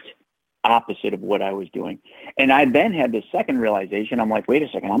complete opposite of what I was doing. And I then had this second realization. I'm like, wait a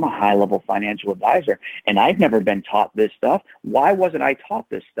second, I'm a high-level financial advisor, and I've never been taught this stuff. Why wasn't I taught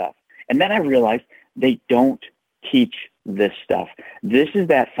this stuff? And then I realized they don't teach this stuff. This is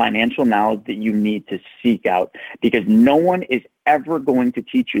that financial knowledge that you need to seek out, because no one is ever going to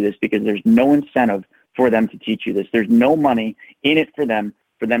teach you this, because there's no incentive for them to teach you this. There's no money in it for them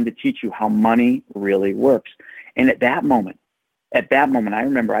to teach you how money really works. And at that moment, I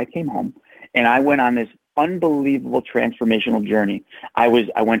remember I came home and I went on this unbelievable transformational journey. I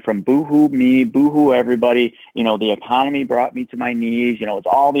went from boo-hoo me, boo-hoo everybody. The economy brought me to my knees. It's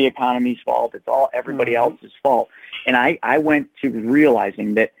all the economy's fault. It's all everybody else's fault. And I went to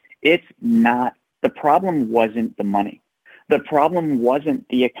realizing that it's not, the problem wasn't the money. The problem wasn't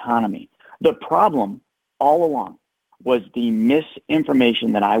the economy. The problem all along was the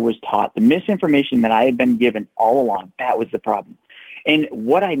misinformation that I was taught, the misinformation that I had been given all along. That was the problem. And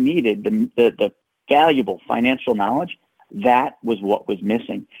what I needed, the valuable financial knowledge, that was what was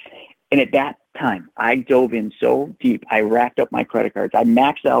missing. And at that time, I dove in so deep. I racked up my credit cards. I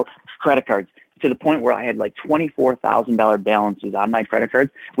maxed out credit cards to the point where I had like $24,000 balances on my credit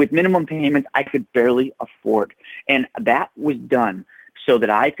cards with minimum payments I could barely afford. And that was done so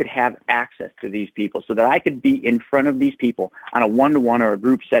that I could have access to these people, so that I could be in front of these people on a one-to-one or a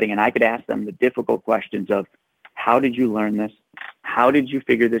group setting, and I could ask them the difficult questions of, how did you learn this? How did you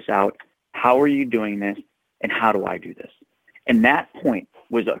figure this out? How are you doing this? And how do I do this? And that point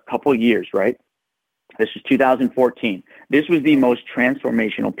was a couple years, right? This was 2014. This was the most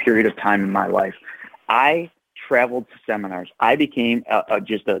transformational period of time in my life. I traveled to seminars. I became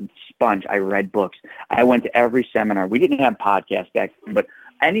just a sponge. I read books. I went to every seminar. We didn't have podcasts back then, but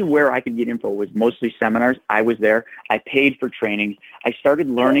anywhere I could get info was mostly seminars. I was there. I paid for trainings. I started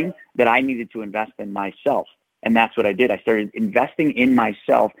learning that I needed to invest in myself. And that's what I did. I started investing in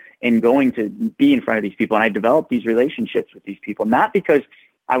myself and going to be in front of these people. And I developed these relationships with these people, not because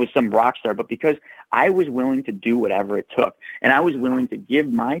I was some rock star, but because I was willing to do whatever it took. And I was willing to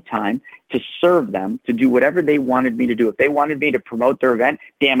give my time to serve them, to do whatever they wanted me to do. If they wanted me to promote their event,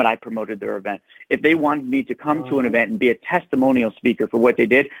 damn it, I promoted their event. If they wanted me to come to an event and be a testimonial speaker for what they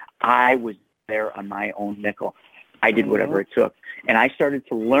did, I was there on my own nickel. I did whatever it took. And I started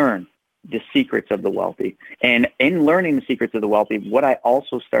to learn the secrets of the wealthy. And in learning the secrets of the wealthy, what I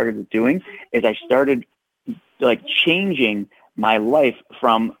also started doing is I started like changing my life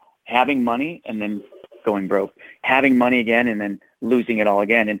from having money and then going broke, having money again and then losing it all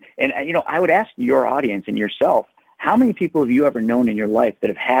again. And I would ask your audience and yourself, how many people have you ever known in your life that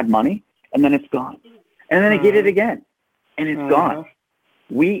have had money and then it's gone? And then they get it again and it's gone.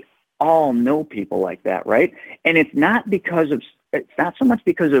 We all know people like that, right? And it's not so much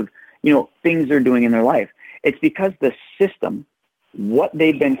because of, things they're doing in their life. It's because the system, what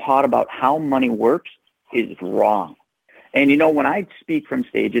they've been taught about how money works, is wrong. And, when I speak from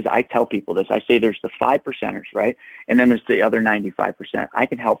stages, I tell people this. I say there's the 5%ers, right? And then there's the other 95%. I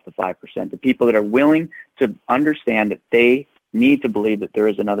can help the 5%, the people that are willing to understand that they need to believe that there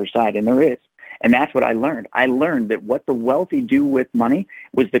is another side, and there is. And that's what I learned. I learned that what the wealthy do with money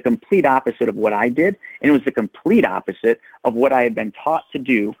was the complete opposite of what I did, and it was the complete opposite of what I had been taught to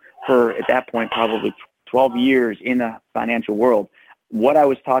do for, at that point, probably 12 years in the financial world. What I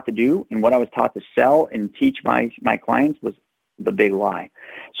was taught to do and what I was taught to sell and teach my clients was the big lie.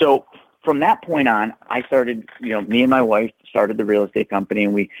 So from that point on, I started, me and my wife started the real estate company,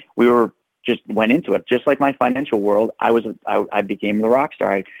 and we were just went into it. Just like my financial world, I became the rock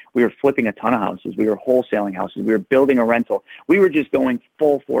star. We were flipping a ton of houses. We were wholesaling houses. We were building a rental. We were just going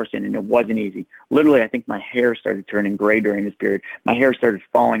full force in, and it wasn't easy. Literally, I think my hair started turning gray during this period. My hair started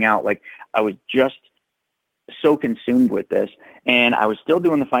falling out. Like, I was just so consumed with this, and I was still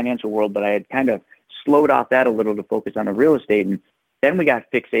doing the financial world, but I had kind of slowed off that a little to focus on the real estate. And then we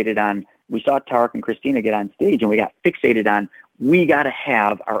got fixated on, we saw Tarek and Christina get on stage, and we got fixated on, we got to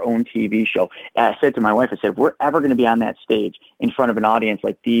have our own TV show. And I said to my wife, I said, if we're ever going to be on that stage in front of an audience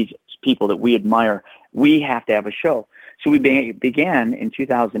like these people that we admire, we have to have a show. So we began in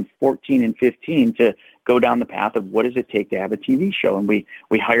 2014 and 15 to go down the path of what does it take to have a TV show. And we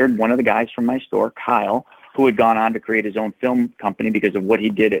hired one of the guys from my store, Kyle, who had gone on to create his own film company because of what he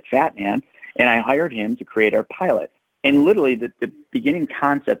did at Fat Man. And I hired him to create our pilot. And literally the beginning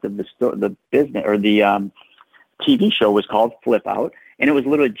concept of the business or the TV show was called Flip Out, and it was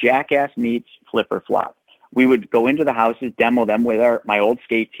literally Jackass meets Flip or Flop. We would go into the houses, demo them with my old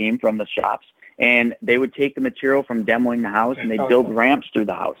skate team from the shops, and they would take the material from demoing the house and they'd build ramps through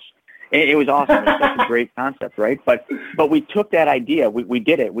the house. It was awesome. It was such a great concept, right? But we took that idea. We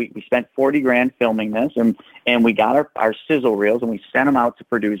did it. We spent $40,000 filming this, and we got our sizzle reels, and we sent them out to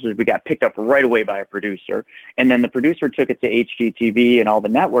producers. We got picked up right away by a producer, and then the producer took it to HGTV and all the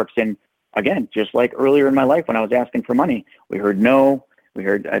networks. And again, just like earlier in my life when I was asking for money, we heard no. We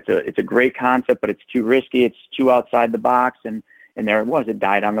heard it's a great concept, but it's too risky. It's too outside the box, and there it was. It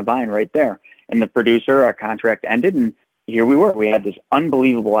died on the vine right there. And the producer, our contract ended, and here we were. We had this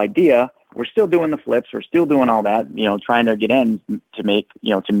unbelievable idea. We're still doing the flips. We're still doing all that, trying to get in to make,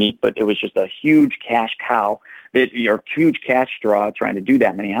 to meet. But it was just a huge cash cow, or huge cash straw trying to do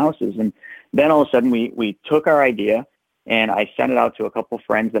that many houses. And then all of a sudden we took our idea and I sent it out to a couple of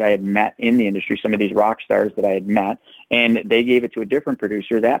friends that I had met in the industry, some of these rock stars that I had met, and they gave it to a different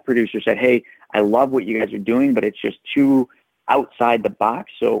producer. That producer said, hey, I love what you guys are doing, but it's just too outside the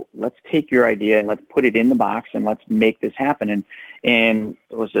box. So let's take your idea and let's put it in the box and let's make this happen. And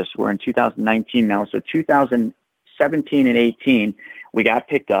what was this? We're in 2019 now. So 2017 and 18, we got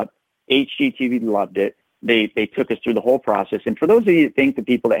picked up. HGTV loved it. They took us through the whole process. And for those of you that think the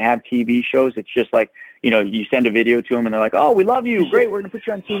people that have TV shows, it's just like, you send a video to them and they're like, oh, we love you. Great. We're going to put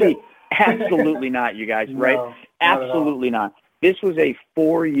you on TV. Absolutely not, you guys, right? No, absolutely not. This was a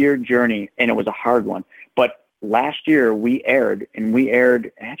 4-year journey and it was a hard one. But last year we aired,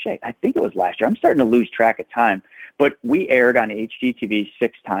 actually, I think it was last year. I'm starting to lose track of time, but we aired on HGTV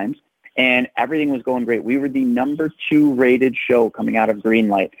 6 times. And everything was going great. We were the number 2 rated show coming out of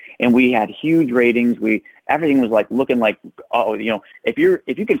Greenlight, and we had huge ratings. Everything was like looking like, if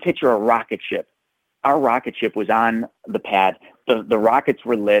you can picture a rocket ship, our rocket ship was on the pad. The rockets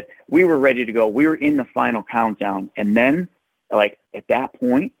were lit. We were ready to go. We were in the final countdown, and then, like at that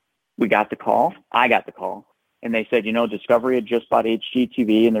point, we got the call. I got the call, and they said, Discovery had just bought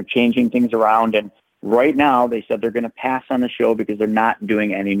HGTV, and they're changing things around, and right now, they said they're going to pass on the show because they're not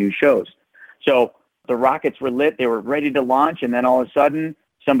doing any new shows. So the rockets were lit. They were ready to launch. And then all of a sudden,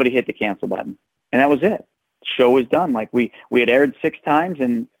 somebody hit the cancel button. And that was it. Show was done. Like we had aired 6 times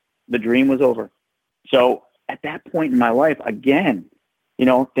and the dream was over. So at that point in my life, again,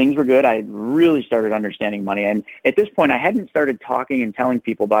 things were good. I had really started understanding money. And at this point, I hadn't started talking and telling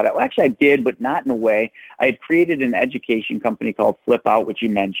people about it. Well, actually, I did, but not in a way. I had created an education company called Flip Out, which you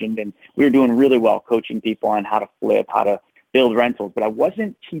mentioned, and we were doing really well coaching people on how to flip, how to build rentals. But I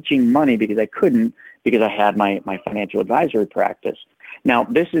wasn't teaching money because I couldn't, because I had my financial advisory practice. Now,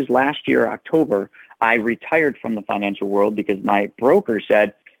 this is last year, October, I retired from the financial world because my broker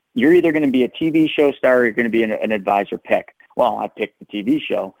said, you're either going to be a TV show star or you're going to be an advisor pick. Well, I picked the TV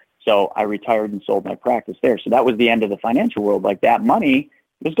show, so I retired and sold my practice there. So that was the end of the financial world. Like that money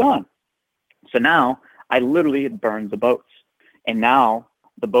was gone. So now I literally had burned the boats. And now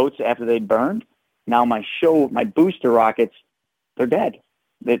the boats, after they'd burned, now my booster rockets, they're dead.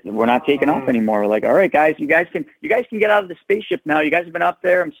 We're not taking off anymore. We're like, all right, guys, you guys can get out of the spaceship now. You guys have been up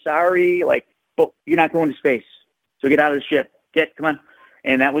there. I'm sorry. But you're not going to space. So get out of the ship. Come on.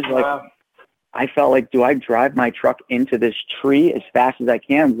 And that was like, I felt like, do I drive my truck into this tree as fast as I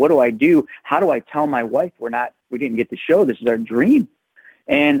can? What do I do? How do I tell my wife we didn't get the show? This is our dream.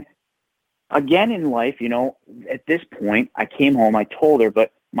 And again in life, at this point, I came home, I told her,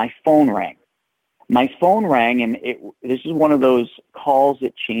 but my phone rang. And this is one of those calls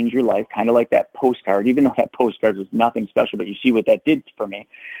that change your life, kind of like that postcard, even though that postcard was nothing special, but you see what that did for me.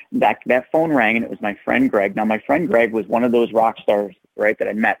 That phone rang, and it was my friend Greg. Now, my friend Greg was one of those rock stars, right, that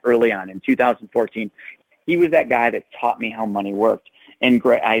I met early on in 2014. He was that guy that taught me how money worked. And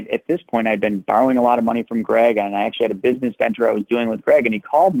Greg, at this point, I'd been borrowing a lot of money from Greg, and I actually had a business venture I was doing with Greg, and he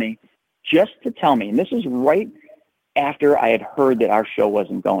called me, just to tell me, and this is right after I had heard that our show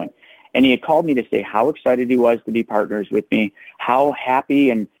wasn't going. And he had called me to say how excited he was to be partners with me, how happy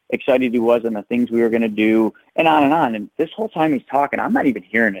and excited he was on the things we were going to do, and on and on. And this whole time he's talking, I'm not even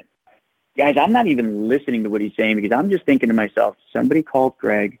hearing it. Guys, I'm not even listening to what he's saying because I'm just thinking to myself, somebody called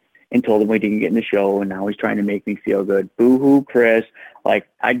Greg and told him we didn't get in the show, and now he's trying to make me feel good. Boo-hoo, Chris. Like,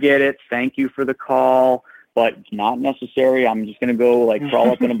 I get it. Thank you for the call, but not necessary. I'm just going to go, like,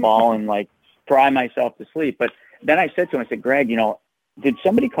 crawl up in a ball and, like, cry myself to sleep. But then I said to him, I said, Greg, did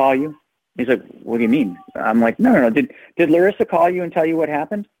somebody call you? He's like, what do you mean? I'm like, no. Did Larissa call you and tell you what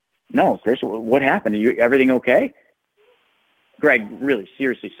happened? No, Chris, what happened? Everything okay? Greg, really,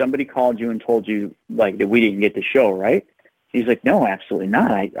 seriously, somebody called you and told you, like, that we didn't get the show, right? He's like, no, absolutely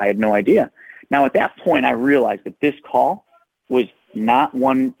not. I had no idea. Now, at that point, I realized that this call was not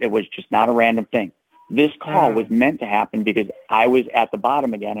one, it was just not a random thing. This call was meant to happen because I was at the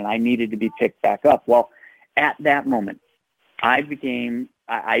bottom again and I needed to be picked back up. Well, at that moment,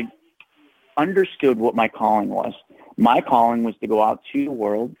 I understood what my calling was. My calling was to go out to the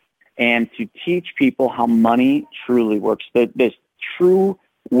world and to teach people how money truly works, this true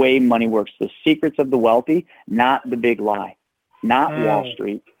way money works, the secrets of the wealthy, not the big lie, not Wall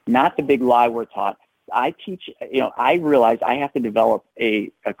Street, not the big lie we're taught. I teach, I realize I have to develop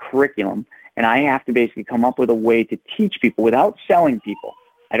a curriculum, and I have to basically come up with a way to teach people without selling people.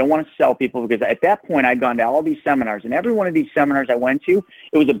 I don't want to sell people because at that point I'd gone to all these seminars, and every one of these seminars I went to,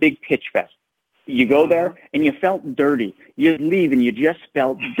 it was a big pitch fest. You go there and you felt dirty. You leave and you just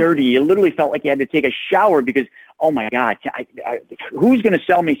felt dirty. You literally felt like you had to take a shower because, oh my God, who's going to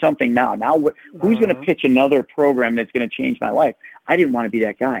sell me something now? Who's going to pitch another program that's going to change my life? I didn't want to be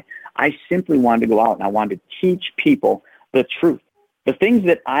that guy. I simply wanted to go out and I wanted to teach people the truth. The things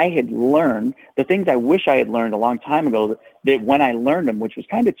that I had learned, the things I wish I had learned a long time ago, that when I learned them, which was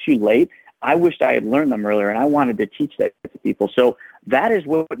kind of too late, I wished I had learned them earlier, and I wanted to teach that to people. So that is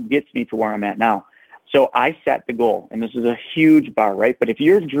what gets me to where I'm at now. So I set the goal, and this is a huge bar, right? But if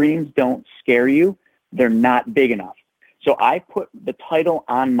your dreams don't scare you, they're not big enough. So I put the title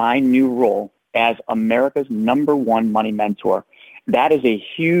on my new role as America's #1 money mentor. That is a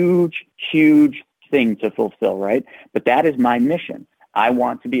huge, huge thing to fulfill, right? But that is my mission. I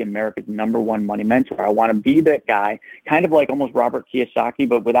want to be America's #1 money mentor. I want to be that guy, kind of like almost Robert Kiyosaki,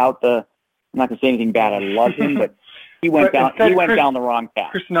 but without the, I'm not going to say anything bad. I love him, but he went down the wrong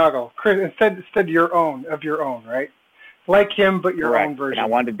path. Chris Naugle. Instead your own, right? Like him, but your own version. And I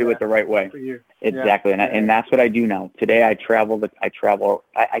wanted to do it the right way. For you. Exactly. Yeah. And that's what I do now. Today I travel.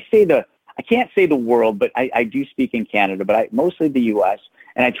 I can't say the world, but I do speak in Canada, but mostly the U.S.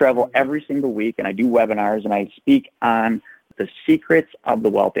 And I travel every single week, and I do webinars, and I speak on the secrets of the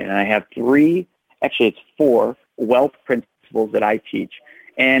wealthy. And I have 4 wealth principles that I teach.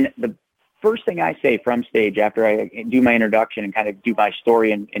 And the first thing I say from stage after I do my introduction and kind of do my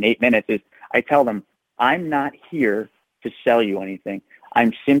story in 8 minutes is I tell them, I'm not here to sell you anything.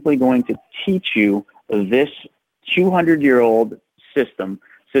 I'm simply going to teach you this 200-year-old system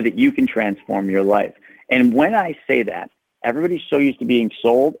so that you can transform your life. And when I say that, everybody's so used to being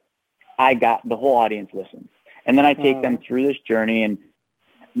sold, the whole audience listens. And then I take them through this journey, and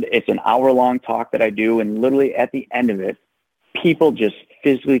it's an hour-long talk that I do, and literally at the end of it, people just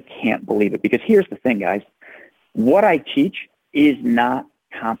physically can't believe it. Because here's the thing, guys. What I teach is not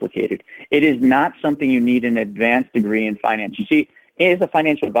complicated. It is not something you need an advanced degree in finance. You see, as a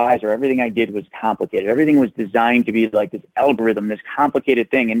financial advisor, everything I did was complicated. Everything was designed to be like this algorithm, this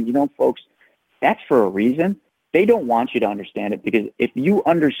complicated thing. And, folks, that's for a reason. They don't want you to understand it, because if you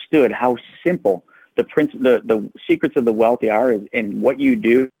understood how simple the secrets of the wealthy are and what you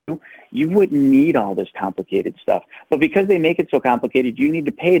do, you wouldn't need all this complicated stuff. But because they make it so complicated, you need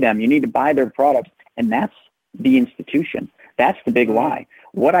to pay them. You need to buy their products. And that's the institution. That's the big lie.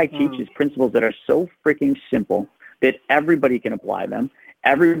 What I teach is principles that are so freaking simple that everybody can apply them.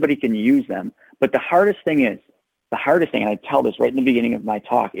 Everybody can use them. But the hardest thing, and I tell this right in the beginning of my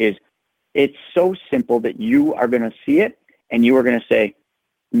talk, is it's so simple that you are going to see it and you are going to say,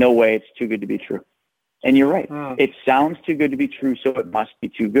 no way, it's too good to be true. And you're right. It sounds too good to be true, so it must be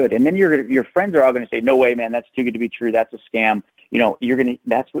too good. And then your friends are all going to say, no way, man, that's too good to be true. That's a scam.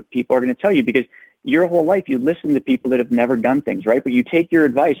 That's what people are going to tell you, because your whole life you listen to people that have never done things, right? But you take your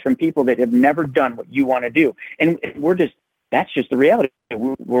advice from people that have never done what you want to do. And that's just the reality.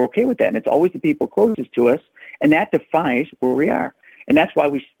 We're okay with that. And it's always the people closest to us. And that defines where we are. And that's why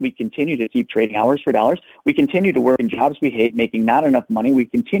we continue to keep trading hours for dollars. We continue to work in jobs we hate, making not enough money. We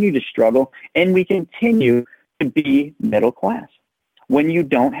continue to struggle, and we continue to be middle class. when you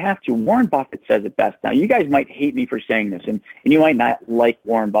don't have to. Warren Buffett says it best. Now, you guys might hate me for saying this, and you might not like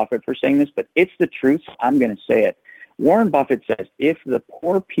Warren Buffett for saying this, but it's the truth. So I'm going to say it. Warren Buffett says, if the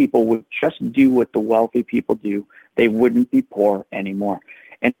poor people would just do what the wealthy people do, they wouldn't be poor anymore.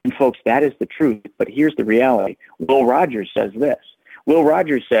 And folks, that is the truth. But here's the reality. Will Rogers says this. Will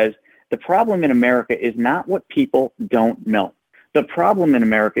Rogers says, the problem in America is not what people don't know. The problem in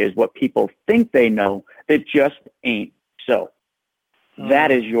America is what people think they know that just ain't so.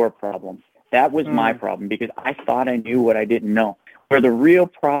 That is your problem. That was my problem, because I thought I knew what I didn't know. Where the real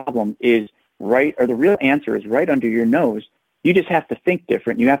problem is right, or the real answer is right under your nose. You just have to think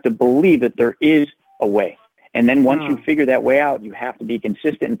different. You have to believe that there is a way. And then once you figure that way out, you have to be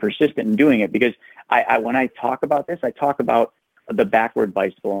consistent and persistent in doing it. Because when I talk about this, I talk about the backward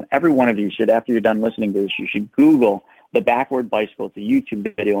bicycle. And every one of you should, after you're done listening to this, you should Google the backward bicycle. It's a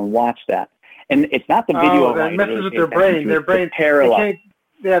YouTube video, and watch that. And it's not the video. That messes with their brain. Their brain parallel.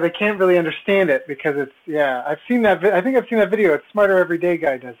 They can't really understand it, because it's, I've seen that. I think I've seen that video. It's Smarter Everyday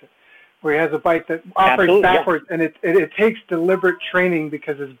guy does it, where he has a bike that operates backwards, and it takes deliberate training,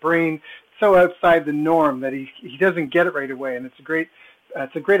 because his brain is so outside the norm that he doesn't get it right away. And it's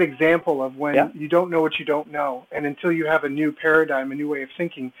a great example of when you don't know what you don't know, and until you have a new paradigm, a new way of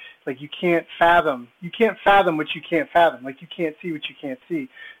thinking, like you can't fathom what you can't fathom, like you can't see what you can't see.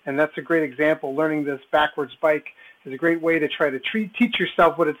 And that's a great example. Learning this backwards bike is a great way to try to teach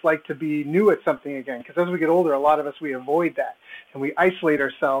yourself what it's like to be new at something again. Because as we get older, a lot of us, we avoid that, and we isolate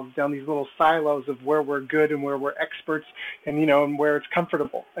ourselves down these little silos of where we're good and where we're experts, and and where it's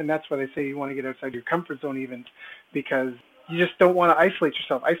comfortable. And that's why they say you want to get outside your comfort zone, even, because you just don't want to isolate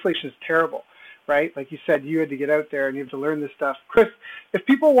yourself. Isolation is terrible, right? Like you said, you had to get out there and you have to learn this stuff. Chris, if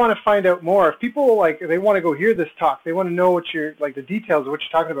people want to find out more, if people they want to go hear this talk, they want to know what the details of what you're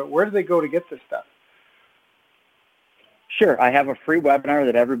talking about, where do they go to get this stuff? Sure. I have a free webinar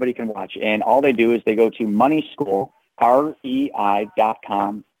that everybody can watch, and all they do is they go to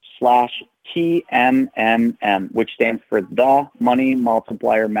moneyschoolrei.com/TMMM, which stands for the Money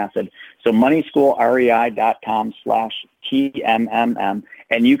Multiplier Method. So moneyschoolrei.com/TMMM,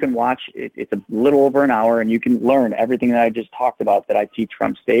 and you can watch it. It's a little over an hour, and you can learn everything that I just talked about that I teach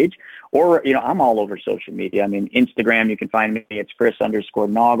from stage. Or, I'm all over social media. I mean, Instagram, you can find me. It's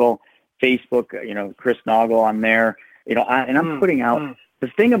Chris_Naugle. Facebook, Chris Naugle on there. I'm putting out, the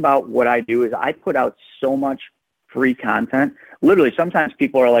thing about what I do is I put out so much free content. Literally, sometimes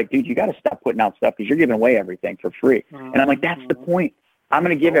people are like, dude, you got to stop putting out stuff because you're giving away everything for free. And I'm like, that's the point. I'm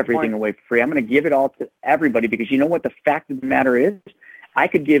going to give everything away for free. I'm going to give it all to everybody, because you know what the fact of the matter is? I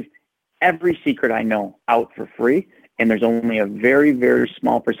could give every secret I know out for free, and there's only a very, very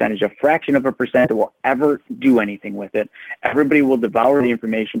small percentage, a fraction of a percent, that will ever do anything with it. Everybody will devour the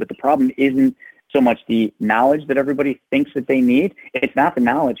information, but the problem isn't so much the knowledge that everybody thinks that they need. It's not the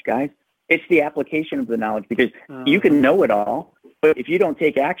knowledge, guys. It's the application of the knowledge, because you can know it all, but if you don't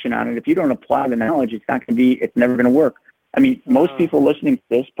take action on it, if you don't apply the knowledge, it's never going to work. I mean, most people listening to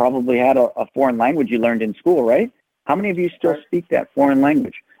this probably had a foreign language you learned in school, right? How many of you still speak that foreign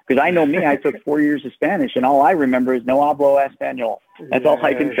language? Because I know me, I took 4 years of Spanish, and all I remember is no hablo español. That's all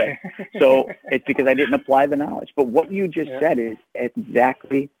I can say. So it's because I didn't apply the knowledge. But what you just said is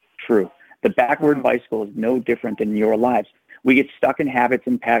exactly true. The backward bicycle is no different than your lives. We get stuck in habits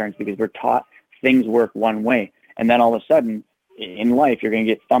and patterns because we're taught things work one way. And then all of a sudden, in life, you're going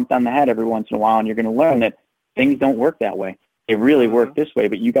to get thumped on the head every once in a while, and you're going to learn that things don't work that way. They really work this way,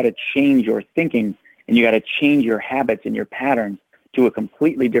 but you got to change your thinking, and you got to change your habits and your patterns to a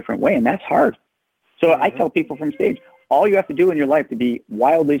completely different way, and that's hard. So I tell people from stage, all you have to do in your life to be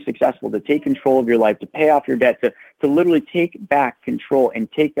wildly successful, to take control of your life, to pay off your debt, to literally take back control and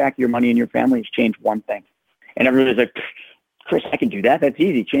take back your money and your family, is change one thing. And everybody's like, Chris, I can do that. That's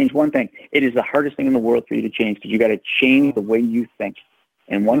easy. Change one thing. It is the hardest thing in the world for you to change, because you got to change the way you think.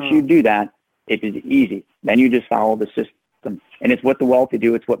 And once you do that, it is easy. Then you just follow the system. And it's what the wealthy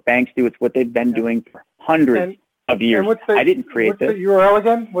do. It's what banks do. It's what they've been doing for hundreds of years. I didn't create this. What's the URL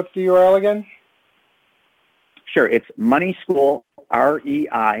again? What's the URL again? Sure. It's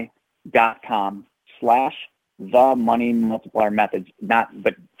moneyschoolrei.com/the money multiplier methods,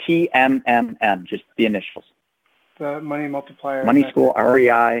 but TMMM, just the initials. The money multiplier.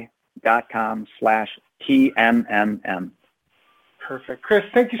 moneyschoolrei.com/TMMM. Perfect. Chris,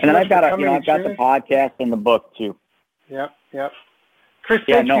 thank you so much for coming. And I've got the podcast and the book too. Yep. Chris,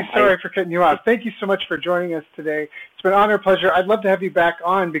 sorry for cutting you off. Thank you so much for joining us today. It's been an honor, pleasure. I'd love to have you back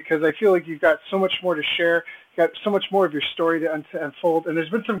on because I feel like you've got so much more to share. You've got so much more of your story to unfold, and there's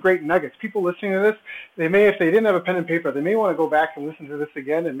been some great nuggets. People listening to this, they may, if they didn't have a pen and paper, they may want to go back and listen to this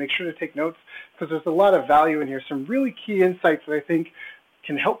again and make sure to take notes because there's a lot of value in here, some really key insights that I think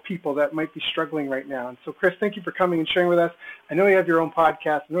can help people that might be struggling right now. And so, Chris, thank you for coming and sharing with us. I know you have your own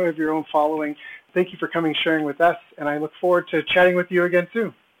podcast. I know you have your own following. Thank you for coming and sharing with us, and I look forward to chatting with you again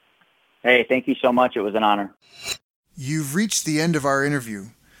soon. Hey, thank you so much. It was an honor. You've reached the end of our interview.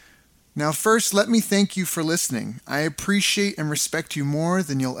 Now, first, let me thank you for listening. I appreciate and respect you more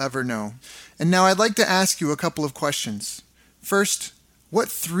than you'll ever know. And now I'd like to ask you a couple of questions. First, what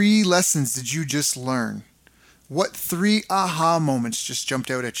 3 lessons did you just learn? What 3 aha moments just jumped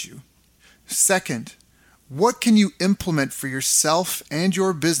out at you? Second, what can you implement for yourself and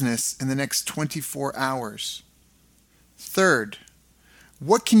your business in the next 24 hours? Third,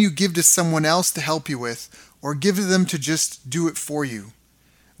 what can you give to someone else to help you with or give to them to just do it for you?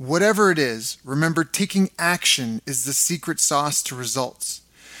 Whatever it is, remember taking action is the secret sauce to results.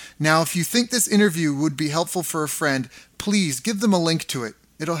 Now, if you think this interview would be helpful for a friend, please give them a link to it.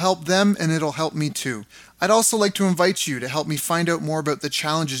 It'll help them and it'll help me too. I'd also like to invite you to help me find out more about the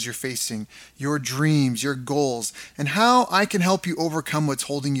challenges you're facing, your dreams, your goals, and how I can help you overcome what's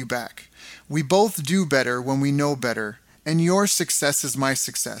holding you back. We both do better when we know better, and your success is my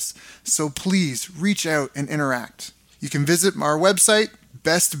success. So please reach out and interact. You can visit our website,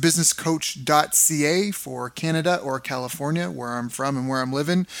 bestbusinesscoach.ca for Canada or California, where I'm from and where I'm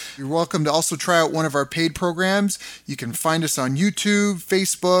living. You're welcome to also try out one of our paid programs. You can find us on YouTube,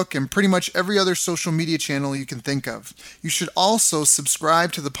 Facebook, and pretty much every other social media channel you can think of. You should also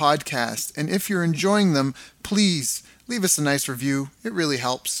subscribe to the podcast, and if you're enjoying them, please leave us a nice review. It really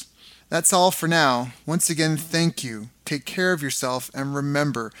helps. That's all for now. Once again, thank you. Take care of yourself, and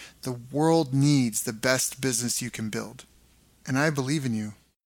remember, the world needs the best business you can build. And I believe in you.